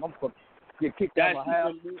 Like, damn, I'm fucking get kicked out of my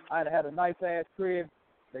house. I had a nice ass crib.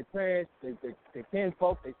 They parents, they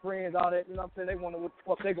kinfolk, they friends, all that. You know what I'm saying? They wonder what the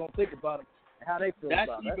fuck they gonna think about them and how they feel about it.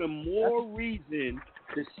 That's even more reason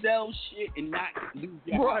to sell shit and not lose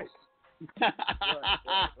your house. Right.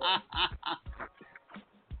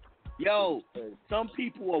 Yo, some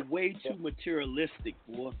people are way too materialistic,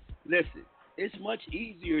 boy. Listen, it's much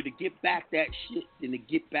easier to get back that shit than to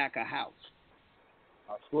get back a house.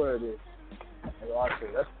 I swear it is.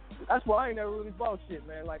 That's why I ain't never really bought shit,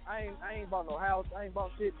 man. Like, I ain't bought no house. I ain't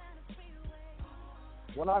bought shit.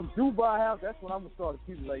 When I do buy a house, that's when I'm gonna start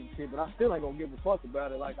accumulating shit. But I still ain't gonna give a fuck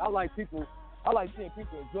about it. Like, I like people I like seeing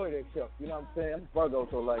people enjoy themselves. You know what I'm saying? I'm Virgo,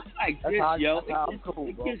 so like this,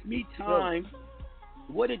 it gives me time.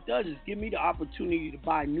 What it does is give me the opportunity to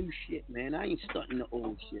buy new shit, man. I ain't stunting the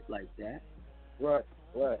old shit like that. Right.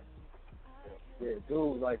 Yeah,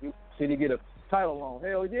 dude, like you get a title loan.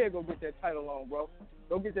 Hell yeah, go get that title loan, bro.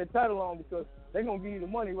 Go get that title loan because they're gonna give you the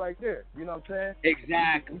money right there. You know what I'm saying?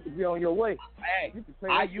 Exactly. You can be on your way. Hey, you can pay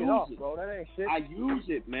I that use shit off, it, bro. That ain't shit. I use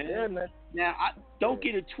it, man. Yeah, man. Now, don't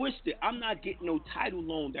get it twisted. I'm not getting no title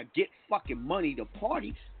loan that get fucking money to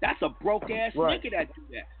party. That's a broke ass nigga that do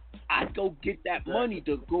that. I go get that money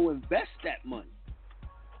to go invest that money.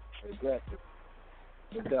 Exactly.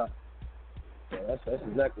 No doubt. Yeah, that's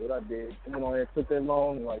exactly what I did. I went on there and took that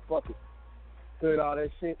loan and like fuck it. Cleared all that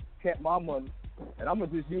shit, kept my money. And I'm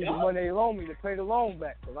gonna just use the money they loan me to pay the loan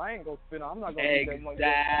back. Cause I ain't gonna spend I'm not gonna use that money.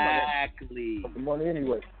 Exactly. The money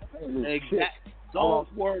anyway. Exactly. Don't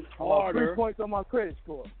work harder. 3 points on my credit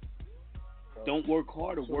score. So, don't work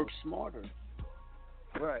harder, work smarter.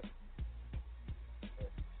 Right.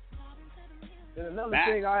 Then another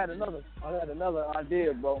thing, I had another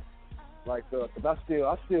idea, bro. Like, cause I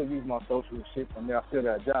still use my social and shit. I mean, I still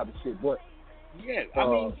got a job and shit, but yeah, I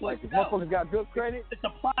mean, like if motherfuckers got good credit, it's a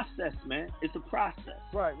process, man. It's a process.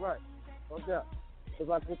 Right. No doubt. Cause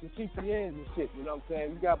like with the CPNs and shit, you know what I'm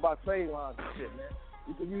saying? You got by trade lines and shit, man.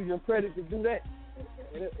 You can use your credit to do that.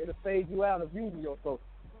 It'll fade you out of using your social.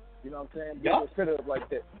 You know what I'm saying? Get your credit up like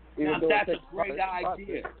that. Now, that's a great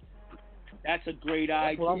idea. That's a great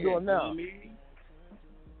idea. That's what I'm doing now. You know what I mean?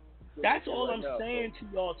 That's all I'm saying to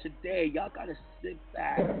y'all today. Y'all gotta sit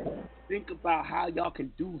back, think about how y'all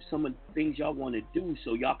can do some of the things y'all want to do,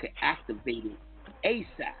 so y'all can activate it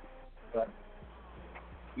ASAP. Right.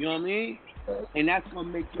 You know what I mean? And that's gonna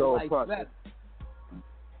make your life better.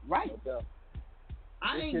 Right?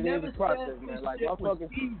 I ain't never said this shit was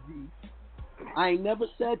easy. I ain't never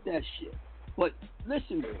said that shit. But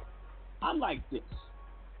listen, I'm like this.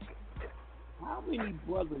 How many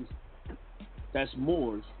brothers that's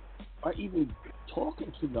Moors are even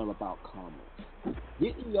talking to y'all about commerce?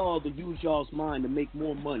 Getting y'all to use y'all's mind to make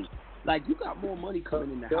more money. Like, you got more money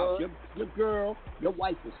coming in the house. Your girl, your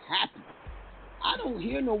wife is happy. I don't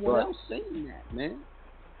hear no one else saying that, man.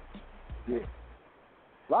 Yeah.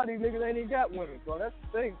 A lot of these niggas ain't even got women, so that's the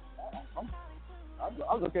thing.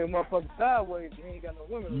 I look at motherfuckers sideways and he ain't got no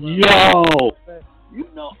women around. Yo! You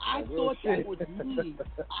know, I thought that was me.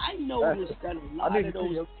 I noticed that a lot of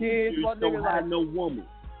those kids don't have no woman.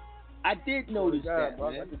 I did notice that,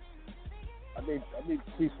 bro. man. I need to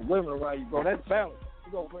see some women around you, bro. That's balance.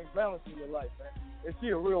 You gonna bring balance in your life, man. If she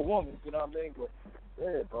a real woman, you know what I mean? But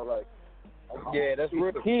yeah, bro, like that's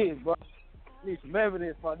real. Kids, bro. Need some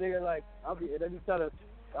evidence, my nigga. Like they be trying to.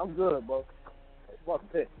 I'm good, bro. Fuck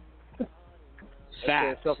that.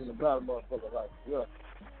 There's something about a motherfucker like yeah,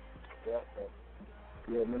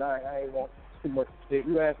 man. I ain't want too much shit.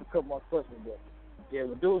 You asked a couple more questions, but yeah,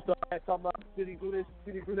 when dudes start talking about city do this,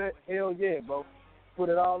 city do that, hell yeah, bro. Put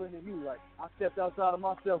it all into you. Like I stepped outside of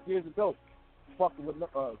myself years ago, fucking with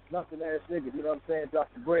nothing ass nigga. You know what I'm saying? Drop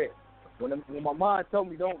the bread. When my mind told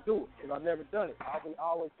me don't do it, because I've never done it, I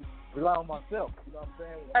always rely on myself. You know what I'm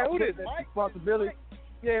saying? Hey, who this, Mike? Responsibility.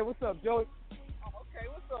 Yeah, what's up, Joey? Okay,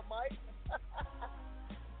 what's up, Mike?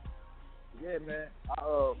 Yeah, man.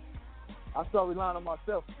 I start relying on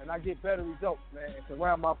myself, and I get better results, man. And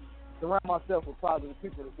surround myself with positive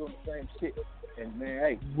people that doing the same shit. And man,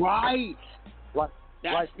 hey, right.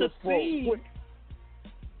 That's the thing. Quick.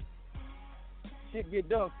 Shit get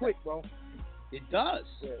done quick, bro. It does.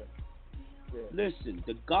 Yeah. Listen,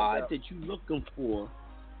 the God that you looking for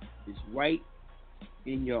is right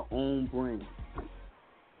in your own brain.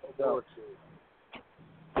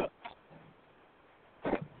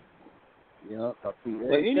 Yep. But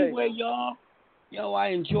anyway, y'all, I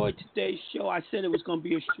enjoyed today's show. I said it was going to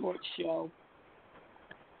be a short show.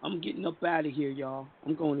 I'm getting up out of here, y'all.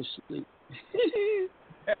 I'm going to sleep.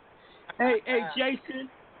 Hey, Jason, as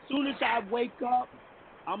soon as I wake up,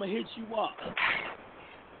 I'm going to hit you up.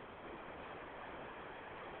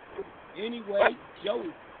 Anyway,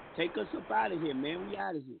 Joey, take us up out of here, man. We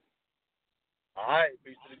out of here. All right.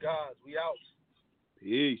 Peace to the gods. We out.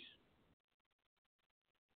 Peace.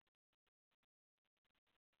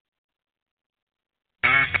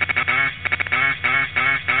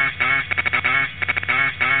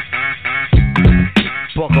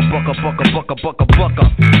 Bucka.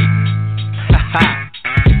 Ha.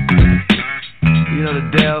 You know the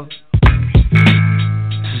deal.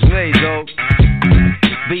 This is me, though.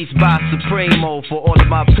 Beats by Supremo for all of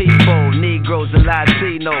my people, Negroes and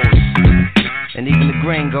Latinos, and even the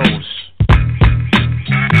gringos.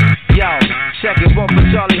 Yo, check it, one for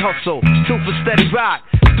Charlie Hustle, 2 for Steady Rock,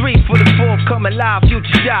 3 3 for the forthcoming live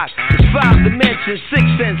future shock. It's 5 dimensions, 6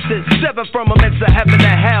 senses, 7 firmaments of heaven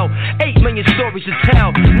and hell, 8 million stories to tell,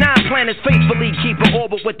 9 planets faithfully keep an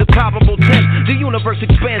orbit with the probable 10th. The universe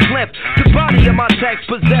expands length. The body of my text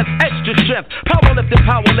possess extra strength. Power lifted,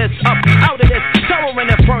 powerless, up out of this sorrow and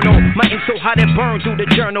inferno. My ink so hot it burned through the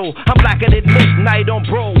journal. I'm blacker than midnight on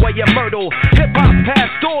Broadway and Myrtle. Hip hop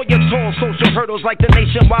past all your tall social hurdles like the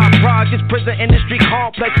nationwide projects, prison industry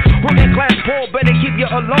complex. Working class poor, better keep your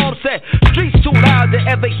alarm set. Streets too loud to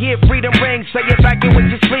ever hear freedom ring. Say it back in when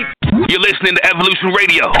you sleep. You're listening to Evolution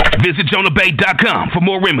Radio. Visit JonahBey.com for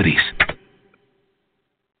more remedies.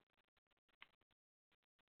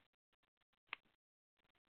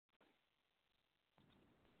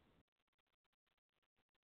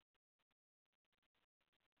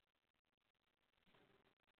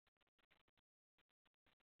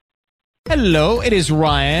 Hello, it is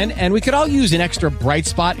Ryan, and we could all use an extra bright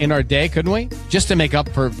spot in our day, couldn't we? Just to make up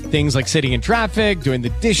for things like sitting in traffic, doing the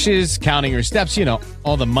dishes, counting your steps, you know,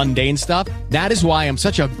 all the mundane stuff. That is why I'm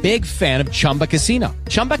such a big fan of Chumba Casino.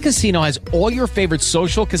 Chumba Casino has all your favorite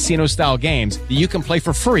social casino-style games that you can play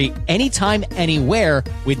for free anytime, anywhere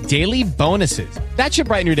with daily bonuses. That should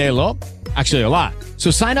brighten your day a little. Actually, a lot.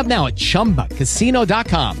 So sign up now at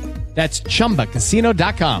ChumbaCasino.com. That's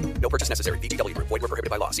ChumbaCasino.com. No purchase necessary. VGW Group. Void where prohibited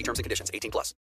by law. See terms and conditions. 18+.